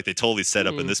 which I feel like they totally set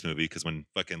up in Mm. this movie because when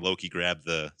fucking Loki grabbed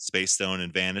the Space Stone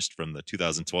and vanished from the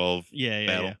 2012 Yeah,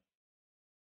 battle. yeah. And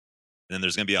then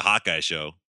there's going to be a Hawkeye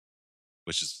show,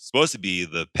 which is supposed to be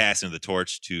the passing of the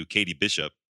torch to Katie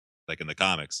Bishop, like in the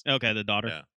comics. Okay, the daughter.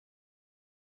 Yeah.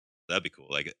 That'd be cool.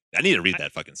 Like, I need to read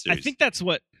that fucking series. I think that's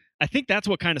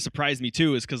what kind of surprised me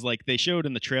too, is because like they showed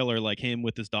in the trailer like him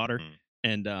with his daughter, Mm.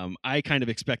 and I kind of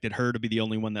expected her to be the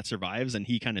only one that survives, and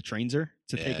he kind of trains her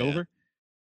to take Yeah. over.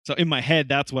 So in my head,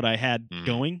 that's what I had Mhm.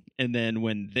 going, and then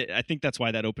I think that's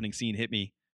why that opening scene hit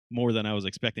me more than I was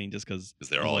expecting, just because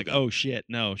they're all like, gone. oh shit,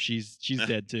 no, she's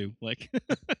dead too, like,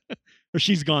 or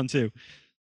she's gone too.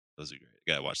 Those are great.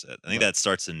 You gotta watch that. I think that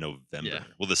starts in November. Yeah.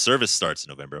 Well, the service starts in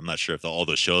November. I'm not sure if all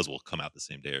those shows will come out the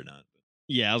same day or not, but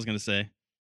Yeah, I was gonna say.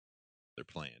 they're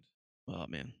planned. Oh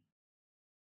man,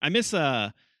 I miss.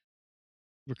 We're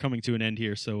coming to an end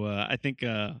here, so I think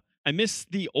I miss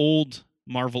the old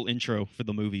Marvel intro for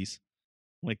the movies.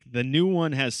 Like the new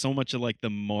one has so much of like the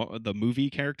movie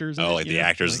characters. in Oh, it, like you the know?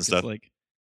 actors Like, and it's stuff? Like,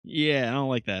 yeah, I don't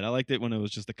like that. I liked it when it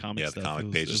was just the comic Yeah, the stuff. comic it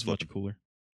was, pages it was much flipping. cooler.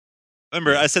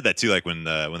 Remember, I said that too, like when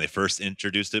they first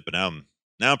introduced it, but now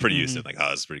I'm pretty used to Mm-hmm. it. Like,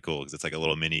 oh, it's pretty cool because it's like a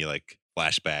little mini like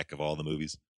flashback of all the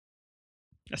movies.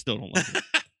 I still don't like it.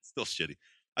 Still shitty.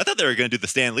 I thought they were gonna do the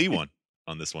Stan Lee one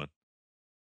on this one,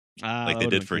 like they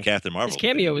did for Captain Marvel. His but they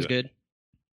cameo didn't was do it. good.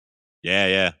 Yeah,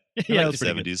 yeah. Yeah, like it was the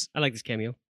pretty good. 70s. I like this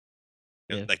cameo.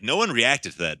 Yeah. Like no one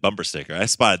reacted to that bumper sticker. I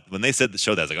spotted when they said the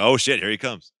show that I was like, oh shit, here he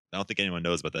comes. I don't think anyone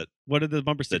knows about that. What did the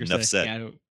bumper Said sticker enough say? said. Yeah, I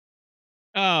don't,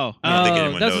 Oh, I don't think Oh,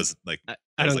 anyone that's- knows. Like I that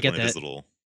don't was like get one of his that. little.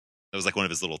 That was like one of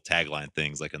his little tagline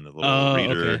things, like in the little Oh,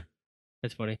 reader, okay.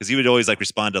 That's funny. because he would always like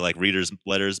respond to like readers'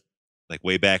 letters, like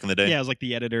way back in the day. yeah, it was like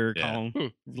the editor Yeah.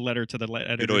 column letter to the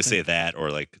editor. He'd always thing. say that,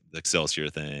 or like the Excelsior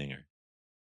thing, or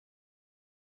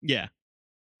Yeah,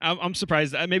 I'm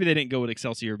surprised. Maybe they didn't go with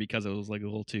Excelsior because it was like a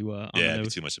little too on yeah, the it'd be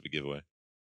nose. too much of a giveaway. It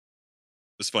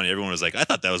was funny. Everyone was like, "I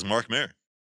thought that was Mark Maron."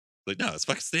 Like, no, it's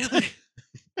fucking Stanley.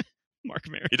 Mark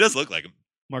Maron. He does look like him.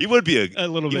 Mark, He would be a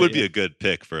little he bit. would yeah. be a good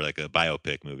pick for like a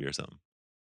biopic movie or something.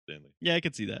 Stanley. Yeah, I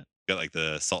could see that. Got like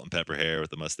the salt and pepper hair with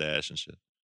the mustache and shit.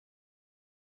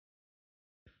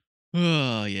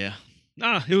 Oh yeah.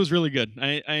 It was really good.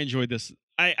 I enjoyed this.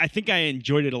 I think I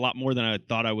enjoyed it a lot more than I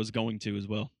thought I was going to as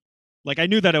well. Like I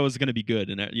knew that it was going to be good,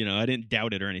 and I didn't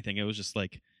doubt it or anything. It was just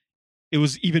like it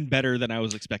was even better than I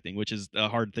was expecting, which is a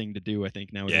hard thing to do, I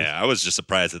think, nowadays. Yeah, I was just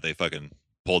surprised that they fucking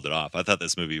pulled it off. I thought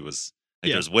this movie was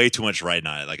like there's way too much riding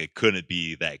on it. Like it couldn't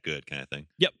be that good, kind of thing.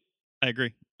 Yep, I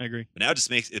agree. But now it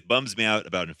just bums me out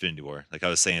about Infinity War. Like I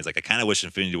was saying, it's like I kind of wish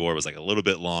Infinity War was like a little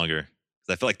bit longer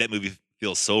because I feel like that movie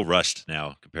feels so rushed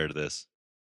now compared to this.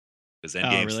 Because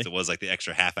Endgame really? it was like the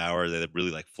extra half hour that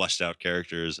really like flushed out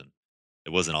characters and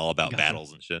it wasn't all about Gotcha.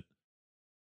 battles and shit.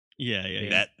 Yeah.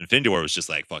 That Infinity War was just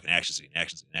like fucking action scene.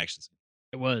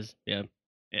 It was, yeah.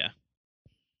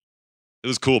 It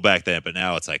was cool back then, but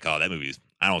now it's like, oh, that movie.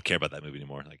 I don't care about that movie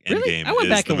anymore. Like Really? Endgame I went is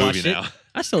back the and movie watched it. now.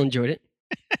 I still enjoyed it.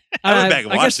 I went back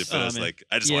and watched guess- it, but it's man. like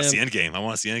I just want to see Endgame. I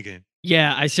want to see Endgame.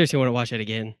 Yeah, I seriously want to watch it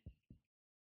again.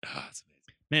 Oh, it's amazing.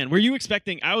 Man, were you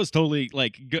expecting? I was totally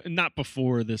like not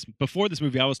before this. Before this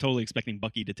movie, I was totally expecting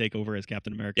Bucky to take over as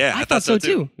Captain America. Yeah, I thought so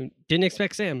too. Didn't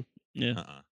expect Sam. Yeah.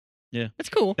 Uh-uh. That's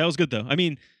cool. That was good though. I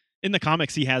mean, in the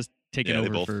comics, he has taken Yeah, they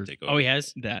over both for take over. Oh, he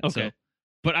has? that. Okay. So,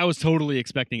 but I was totally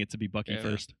expecting it to be Bucky Yeah.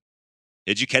 first.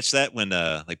 Did you catch that when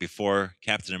like before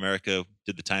Captain America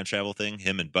did the time travel thing,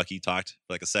 him and Bucky talked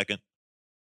for like a second?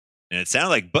 And it sounded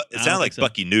like I don't think so.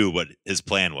 Bucky knew what his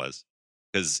plan was.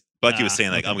 Because Bucky was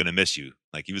saying like, okay. I'm gonna miss you.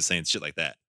 Like he was saying shit like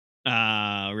that.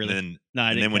 Really? And No, I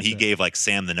then, didn't when catch he that. gave like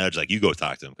Sam the nudge, like you go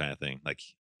talk to him kind of thing. Like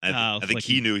I think like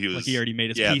he knew he was like he already made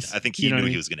his yeah, peace. I think You he know knew what I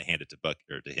he mean? was gonna hand it to Buck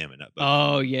or to him and not Bucky.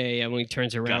 Oh, yeah. When he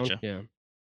turns around. Gotcha. Yeah.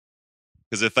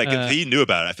 Because if he knew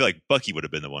about it, I feel like Bucky would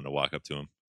have been the one to walk up to him.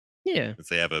 Yeah. Since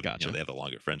they have a Gotcha. they have a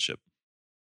longer friendship.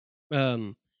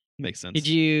 Makes sense. What'd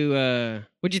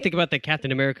you think about the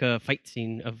Captain America fight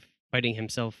scene of fighting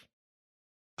himself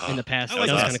in the past? I That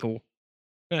like was that. kind of cool.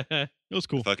 It was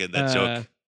cool. Fucking that joke.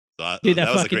 So Dude, that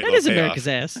was a fucking great that is little America's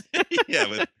payoff. ass.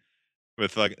 Yeah,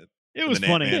 with fucking It was the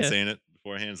funny. Ant-Man Yeah. saying it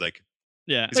beforehand. It's like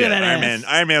Yeah. Look at that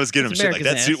Iron Man was giving him It's shit like that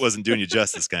America's suit ass. wasn't doing you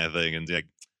justice kind of thing. And like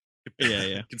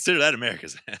Yeah. consider that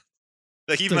America's ass.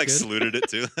 Like he even So like good. saluted it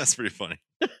too. That's pretty funny.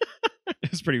 It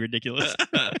was pretty ridiculous.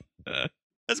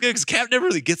 That's good because Cap never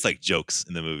really gets like jokes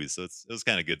in the movies, so it was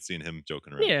kind of good seeing him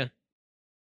joking around. Yeah.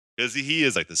 Because he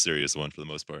is like the serious one for the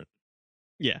most part.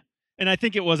 And I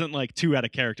think it wasn't like too out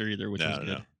of character either, which was No. good.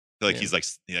 I feel like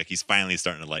Yeah. he's finally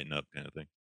starting to lighten up kind of thing.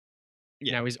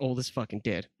 Yeah. Now he's old as fucking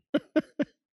dead.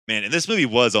 Man, and this movie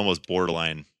was almost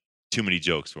borderline too many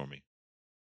jokes for me.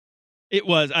 It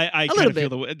was. I little kind of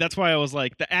feel that's why I was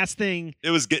like the ass thing.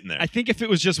 It was getting there. I think if it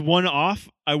was just one off,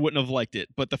 I wouldn't have liked it.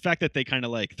 But the fact that they kind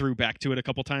of like threw back to it a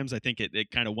couple times, I think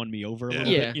it kind of won me over a little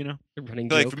Yeah. bit. You know? The running I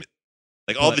feel joke. like, for me,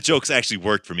 like all But- the jokes actually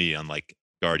worked for me on like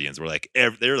Guardians. Where like they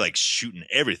were like shooting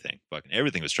everything, fucking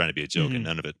everything was trying to be a joke, Mhm. and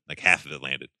none of it, like half of it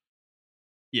landed.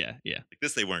 Yeah. Like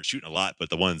this, they weren't shooting a lot, but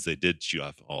the ones they did shoot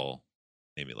off all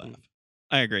made me laugh.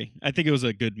 I agree. I think it was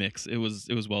a good mix. It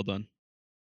was well done.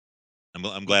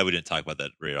 I'm glad we didn't talk about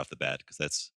that right off the bat because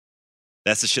that's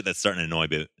the shit that's starting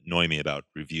to annoy me about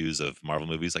reviews of Marvel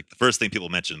movies. Like the first thing people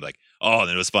mentioned, like, oh,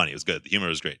 then it was funny, it was good, the humor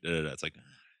was great. It's like,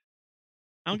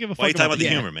 I don't give a why are you fuck talking about the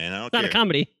Yeah. humor, man? I don't It's not care. a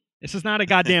comedy. This is not a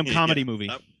goddamn Yeah. comedy movie.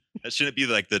 That shouldn't be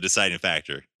like the deciding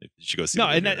factor. If you should go see. No,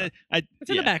 the and movie or that, not. It's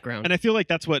in the background. and I feel like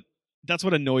that's what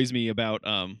annoys me about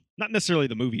not necessarily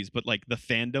the movies, but like the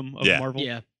fandom of Yeah. Marvel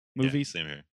Yeah. movies. Yeah, same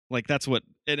here. Like that's what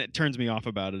and it turns me off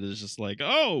about it is just like,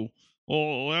 oh,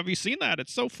 well, have you seen that?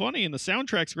 It's so funny and the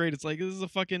soundtrack's great. It's like this is a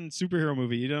fucking superhero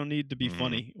movie. You don't need to be Mhm.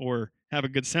 funny or have a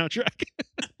good soundtrack.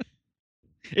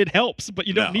 It helps, but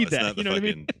you don't No, need it's that. not the You know what I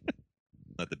mean?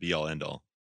 Not the be all end all.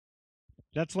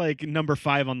 That's like number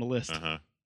 5 on the list. Uh-huh.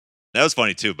 That was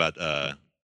funny too about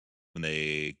when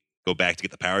they go back to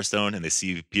get the Power Stone and they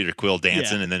see Peter Quill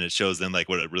dancing, and then it shows them like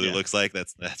what it really Yeah. looks like.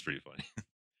 That's pretty funny.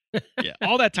 Yeah,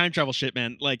 all that time travel shit,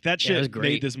 man. Like that Yeah, it was shit made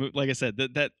great. this movie. Like I said,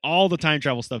 that all the time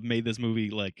travel stuff made this movie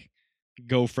like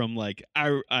go from like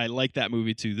I like that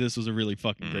movie to this was a really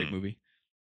fucking great Mhm. movie.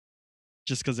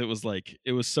 Just because it was like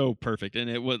it was so perfect, and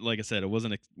it was like I said, it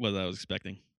wasn't what I was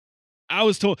expecting. I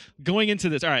was told going into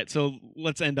this. All right, so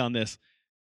let's end on this.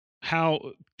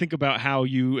 Think about how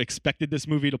you expected this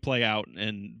movie to play out,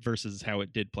 and versus how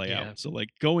it did play Yeah. out. So like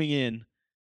going in,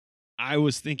 I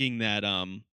was thinking that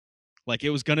like it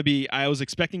was gonna be. I was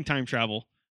expecting time travel.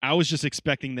 I was just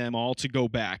expecting them all to go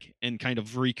back and kind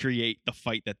of recreate the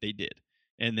fight that they did,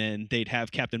 and then they'd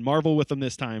have Captain Marvel with them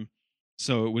this time,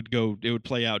 so it would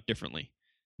play out differently.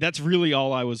 That's really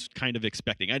all I was kind of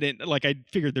expecting. I didn't like. I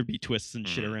figured there'd be twists and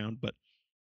shit Mhm. around, but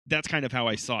that's kind of how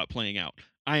I saw it playing out.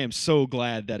 I am so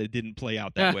glad that it didn't play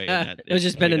out that way. And that It was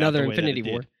just been played out another the way that it Infinity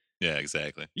did. War. Yeah,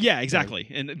 exactly. Yeah, exactly.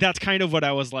 And that's kind of what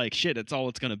I was like, shit, it's all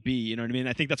it's going to be. You know what I mean?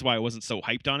 I think that's why I wasn't so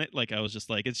hyped on it. Like, I was just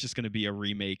like, it's just going to be a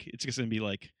remake. It's just going to be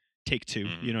like Take Two.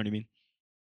 Mhm. You know what I mean?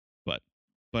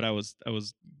 But I was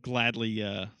gladly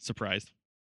surprised.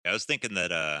 I was thinking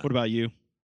that What about you?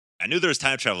 I knew there was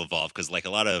time travel involved because like a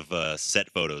lot of set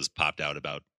photos popped out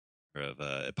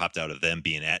it popped out of them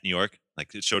being at New York.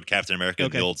 Like it showed Captain America in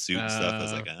Okay. the old suit and stuff. I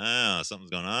was like, oh,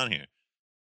 something's going on here.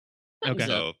 Okay.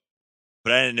 So,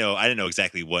 but I didn't know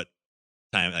exactly what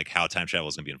time, like how time travel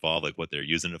was going to be involved, like what they're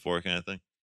using it for, kind of thing.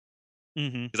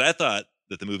 Mm-hmm. Because I thought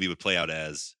that the movie would play out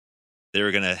as they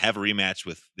were going to have a rematch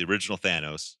with the original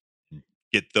Thanos, and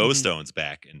get those Mhm. stones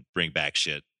back and bring back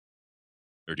shit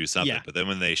or do something. Yeah. But then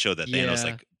when they showed that Thanos,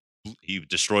 Yeah. like he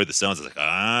destroyed the stones, I was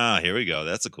like, here we go.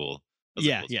 That's a cool.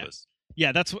 Yeah. Twist.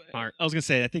 Yeah, that's what Smart. I was gonna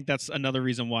say. I think that's another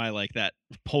reason why like that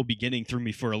whole beginning threw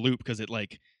me for a loop because it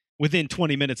like within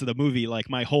 20 minutes of the movie, like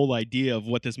my whole idea of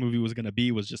what this movie was gonna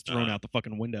be was just thrown Uh-huh. out the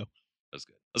fucking window. That was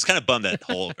good. I was kind of bummed that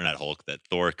that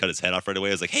Thor cut his head off right away.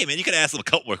 I was like, hey man, you could ask him a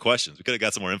couple more questions. We could have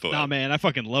got some more info. Nah, out. man, I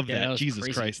fucking love Yeah, that. that was Jesus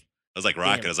crazy. Christ. I was like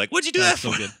Rocket. Yeah. I was like, what'd you do that That's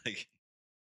so for? good. Like,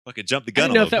 fucking jumped the I gun.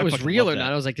 didn't know a if that little was fucking real love or not.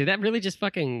 that. I was like, did that really just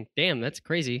fucking damn? That's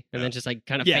crazy. And Yeah. then just like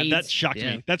kind of Yeah, fades. that shocked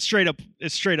Yeah. me. That straight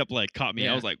up like caught me. I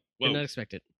Yeah. was like, Did whoa. not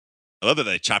expect it. I love that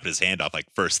they chopped his hand off like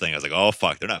first thing. I was like, oh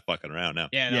fuck, they're not fucking around now.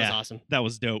 Yeah, that was Yeah. awesome. That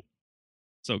was dope.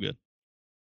 So good.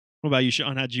 What about you,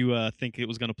 Sean? How'd you think it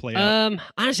was gonna play out?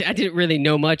 Honestly, I didn't really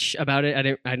know much about it.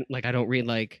 I don't read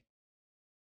like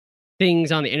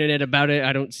things on the internet about it.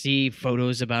 I don't see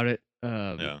photos about it.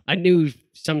 Yeah. I knew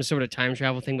some sort of time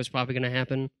travel thing was probably going to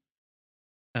happen.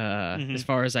 Mhm. As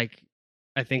far as like,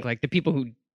 I think like the people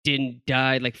who didn't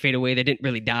die, like fade away, they didn't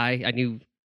really die. I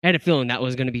had a feeling that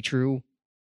was going to be true.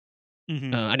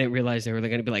 Mhm. I didn't realize they were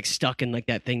going to be like stuck in like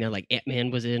that thing that like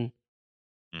Ant-Man was in,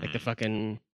 like the Mhm.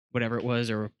 fucking whatever it was,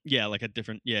 or Yeah, like a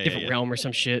different different realm or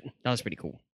some shit. That was pretty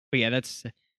cool. But yeah,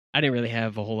 I didn't really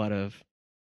have a whole lot of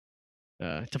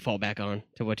to fall back on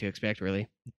to what to expect really.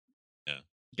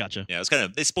 Gotcha. Yeah, it was kind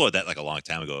of they spoiled that like a long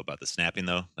time ago about the snapping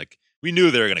though. Like we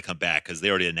knew they were gonna come back because they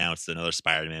already announced another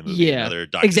Spider-Man movie, Yeah, another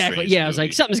Doctor Exactly. Strange Yeah, I was like,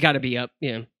 movie. something's got to be up.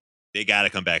 Yeah, They gotta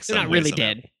come back. they're Some not way, really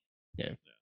somehow. dead.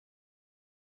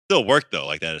 Still worked though,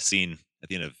 like that scene at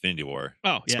the end of Infinity War.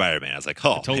 Oh, yeah. Spider-Man. I was like,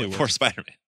 oh, It totally man, poor works.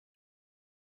 Spider-Man.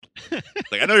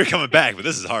 Like I know you're coming back, but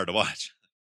this is hard to watch.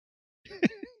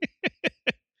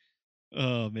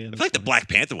 Oh man. I that's feel like the funny. Black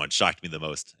Panther one shocked me the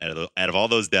most out of all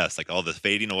those deaths, like all the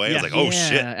fading away. I was Yeah. like, oh Yeah,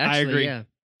 shit. Actually, agree. Yeah.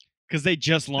 Because they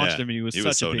just launched Yeah, him and he was he such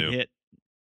was so a big new. hit.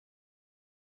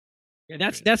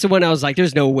 Yeah, that's the one I was like,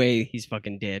 there's no way he's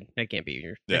fucking dead. That can't be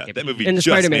your. Yeah, can't that be. movie And the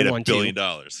just Spider-Man made $1 one billion. too.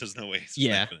 There's no way. It's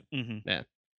Yeah. happening. Mm-hmm.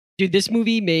 Dude, this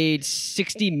movie made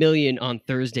 60 million on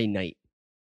Thursday night.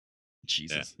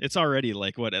 Jesus, it's already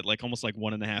like what at like almost like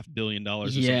 $1.5 billion. Or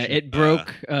some Yeah, shit. it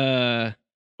broke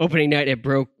opening night. It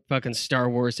broke fucking Star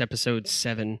Wars Episode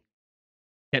 7.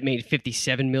 That made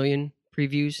 57 million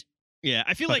previews. Yeah,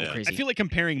 I feel Fucking like crazy. I feel like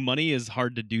comparing money is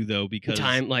hard to do though because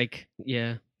Time, like,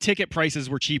 yeah. ticket prices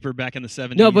were cheaper back in the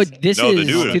 70s. No, but this No, the is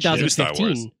new Star Wars.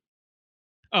 2015.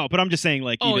 oh, but I'm just saying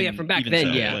like Oh, even, yeah, from back even then,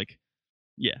 so, yeah. like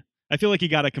yeah. I feel like you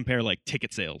got to compare like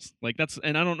ticket sales. Like that's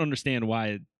and I don't understand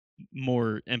why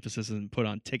more emphasis is put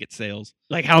on ticket sales.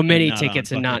 Like how many not on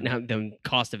tickets and not fucking- the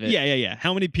cost of it. Yeah.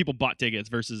 How many people bought tickets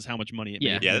versus how much money it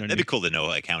Yeah. made? you Yeah, know what I that'd be mean? cool to know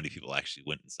like how many people actually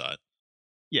went and saw it.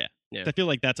 Yeah. I feel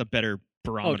like that's a better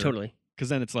Oh, barometer. totally. Because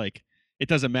then it's like it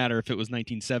doesn't matter if it was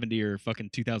 1970 or fucking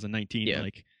 2019. Yeah.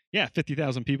 Like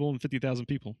 50,000 people and 50,000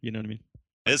 people. You know what I mean?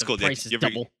 It's The cool. price is You ever,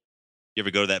 double. you ever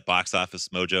go to that Box Office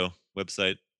Mojo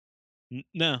website?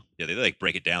 No. Yeah, they like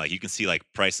break it down. Like you can see like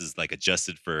prices like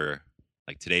adjusted for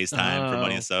like today's time for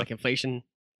money and stuff. Like inflation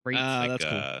rates. Ah, like, that's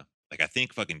cool. like I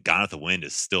think fucking Gone with the Wind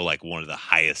is still like one of the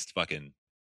highest fucking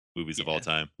movies of all Yeah.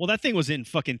 time. Well, that thing was in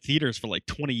fucking theaters for like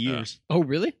 20 years. Oh,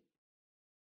 really?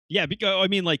 Yeah, because I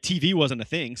mean, like TV wasn't a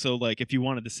thing, so like if you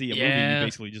wanted to see a movie, Yeah. you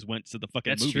basically just went to the fucking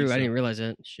That's movie. true. so I didn't realize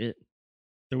that. Shit.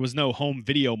 there was no home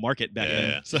video market back Yeah.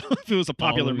 then, so if it was a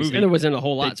popular movie, And there wasn't a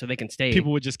whole lot, They- so they can stay.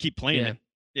 people would just keep playing Yeah. it.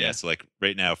 Yeah. So like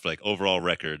right now for like overall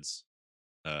records,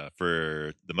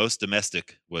 for the most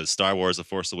domestic was Star Wars: The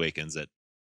Force Awakens at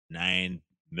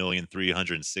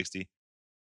 9,360,000.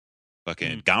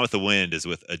 Fucking Gone with the Wind is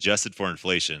with adjusted for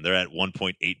inflation. They're at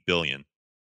 1.8 billion.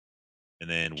 And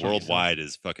then Jesus. worldwide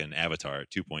is fucking Avatar at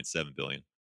 2.7 billion.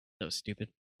 That was stupid.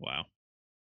 Wow.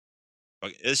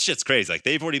 Fuck, this shit's crazy. Like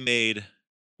they've already made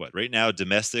what right now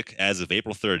domestic as of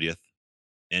April 30th.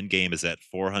 Endgame is at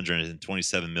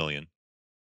 427 million.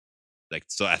 Like,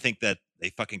 so I think that they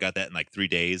fucking got that in like 3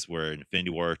 days, where Infinity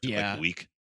War took Yeah. like a week.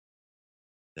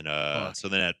 Then Fuck. so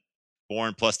then at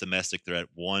foreign plus domestic, they're at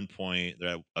they're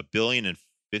at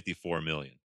 $1.054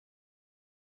 billion.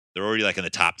 They're already like in the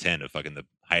top 10 of fucking the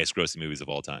highest grossing movies of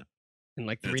all time. In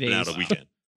like And 3 it's been days. out a weekend.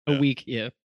 A Yeah. week, yeah.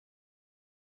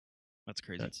 That's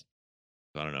crazy. That's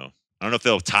I don't know. I don't know if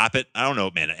they'll top it. I don't know,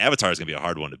 man. Avatar is gonna be a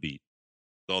hard one to beat.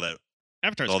 With all that,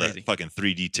 Avatar's all crazy. that fucking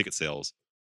 3D ticket sales.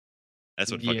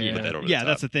 That's what fucking Yeah. put that over Yeah, the top.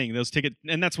 that's the thing. Those ticket,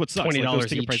 and that's what sucks. Like, $20 those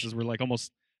ticket each. prices were like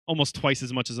almost twice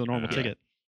as much as a normal Yeah. ticket.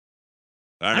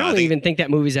 I I don't know. don't I think, even think that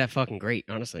movie's that fucking great,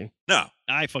 honestly. no.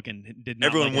 I fucking did not.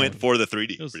 Everyone like went it. for the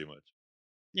 3D, It was- pretty much.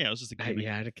 Yeah, it was just a I, gimmick.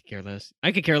 yeah, I could care less.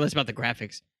 I could care less about the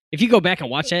graphics. If you go back and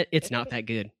watch that, it's not that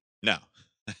good. No,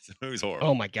 the movie's horrible.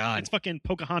 Oh my god! It's fucking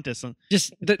Pocahontas.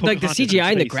 Just like the Pocahontas in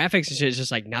CGI and the space. graphics and shit is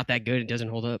just like not that good. It doesn't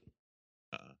hold up.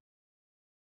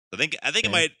 I think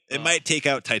it Yeah. might take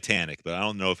out Titanic, but I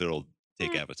don't know if it'll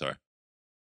take Avatar.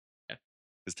 Yeah.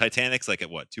 Because Titanic's like at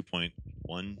what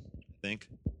 2.1, I think.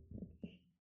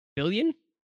 Billion?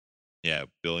 Yeah,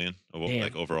 billion Damn.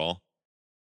 like overall.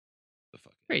 The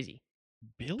fuck. Crazy.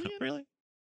 Billion? Really?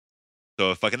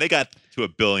 So if fucking they got to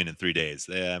 $1 billion in 3 days,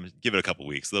 give it a couple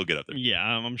weeks, they'll get up there. Yeah,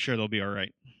 I'm sure they'll be all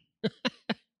right.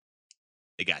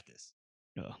 They got this.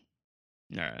 All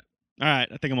right.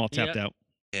 I think I'm all tapped out.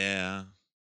 Yeah.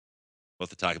 We'll have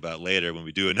to talk about it later when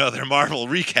we do another Marvel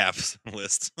recaps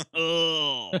list.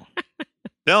 Oh,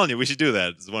 Telling you, we should do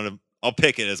that. It's I'll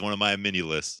pick it as one of my mini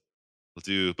lists. We'll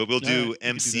do All right, do we can do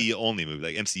MC only movies,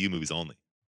 like MCU movies only.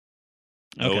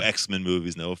 No Okay. X-Men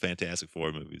movies, no Fantastic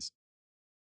Four movies,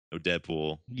 no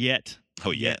Deadpool. Yet.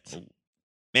 Oh, yeah. Yet. Oh.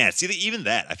 Man, see, even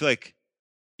that, I feel like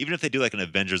even if they do like an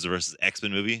Avengers versus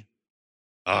X-Men movie,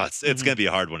 it's Mhm. gonna be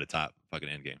a hard one to top fucking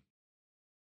Endgame.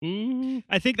 Mm,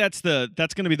 I think that's going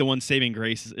to be the one saving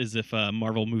grace is if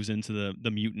Marvel moves into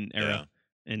the mutant era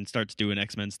and starts doing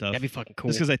X-Men stuff. that'd be fucking cool.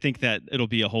 Just because I think that it'll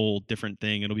be a whole different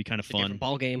thing. It'll be kind of It's a different fun.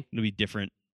 ball game. It'll be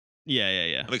different.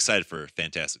 Yeah. I'm excited for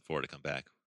Fantastic Four to come back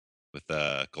with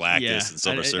Galactus Yeah, and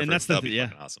Silver and Surfer. that's That'll be yeah.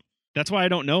 fucking awesome. That's why I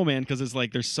don't know, man, because it's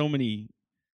like there's so many,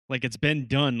 like it's been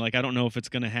done. Like I don't know if it's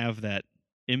gonna have that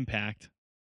impact.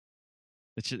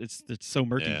 It's so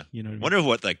murky. Yeah. You know. What I mean? Wonder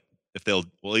what if they'll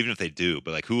even if they do,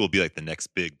 but like who will be like the next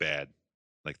big bad,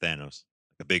 like Thanos,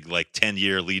 like a big like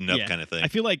 10-year leading up Yeah. kind of thing. I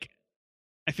feel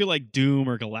like Doom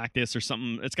or Galactus or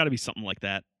something. It's got to be something like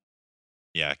that.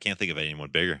 Yeah, I can't think of anyone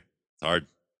bigger. It's hard.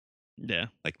 Yeah.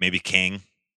 Like maybe King,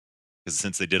 because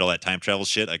since they did all that time travel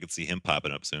shit, I could see him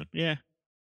popping up soon. Yeah.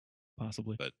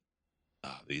 Possibly.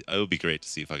 It would be great to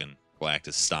see fucking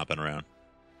Galactus stomping around.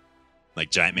 Like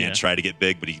Giant Man Yeah. tried to get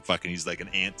big, but he's like an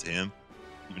ant to him,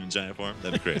 even in giant form.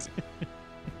 That'd be crazy.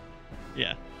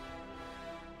 Yeah.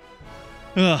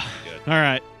 Ugh. Good. All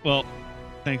right. Well,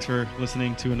 thanks for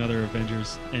listening to another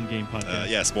Avengers Endgame podcast.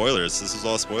 Yeah, spoilers. This is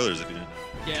all spoilers. If you didn't.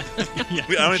 Yeah. Yeah, I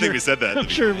don't I'm even think we said that. at I'm the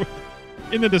sure beginning.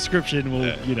 in the description we'll,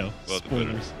 Yeah. We'll have to put it.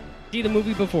 spoilers. See the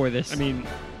movie before this. I mean,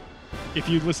 if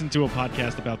you listen to a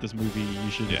podcast about this movie,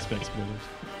 you should Yeah. expect spoilers.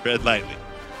 Tread lightly. Do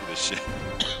this shit.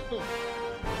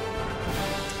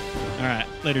 All right.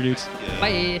 Later, dudes. Yeah.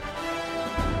 bye.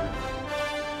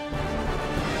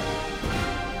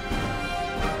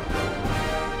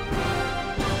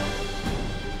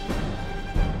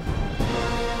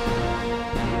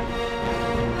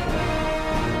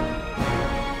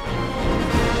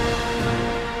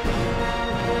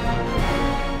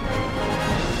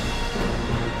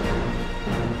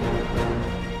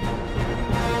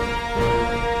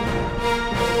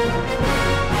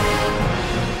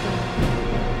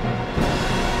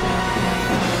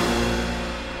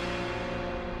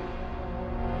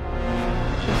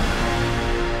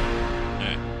 All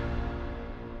right.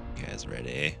 You guys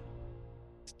ready?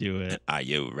 Let's do it. Are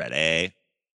you ready?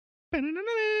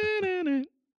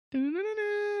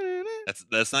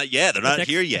 That's not yet. They're not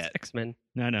here yet. X-Men.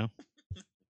 No, no.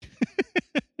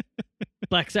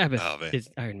 Black Sabbath Oh, man. is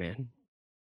Iron Man.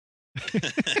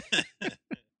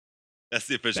 That's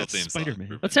the official That's theme song.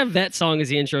 Spider-Man. Let's have that song as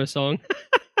the intro song.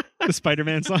 The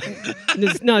Spider-Man song.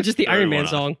 No, just the Sorry, Iron Man one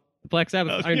off. song. The Black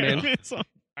Sabbath Oh, the Iron Man. song.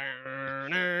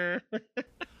 Iron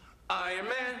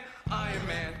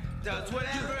Man does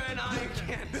whatever an iron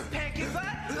can. Pancake butt,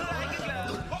 like a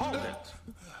glove. Hold it.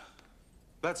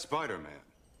 That's Spider-Man.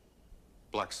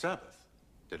 Black Sabbath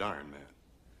did Iron Man.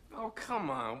 Oh, come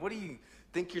on. What do you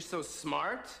think you're so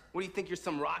smart? What do you think you're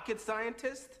some rocket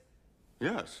scientist?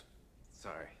 Yes.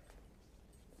 Sorry.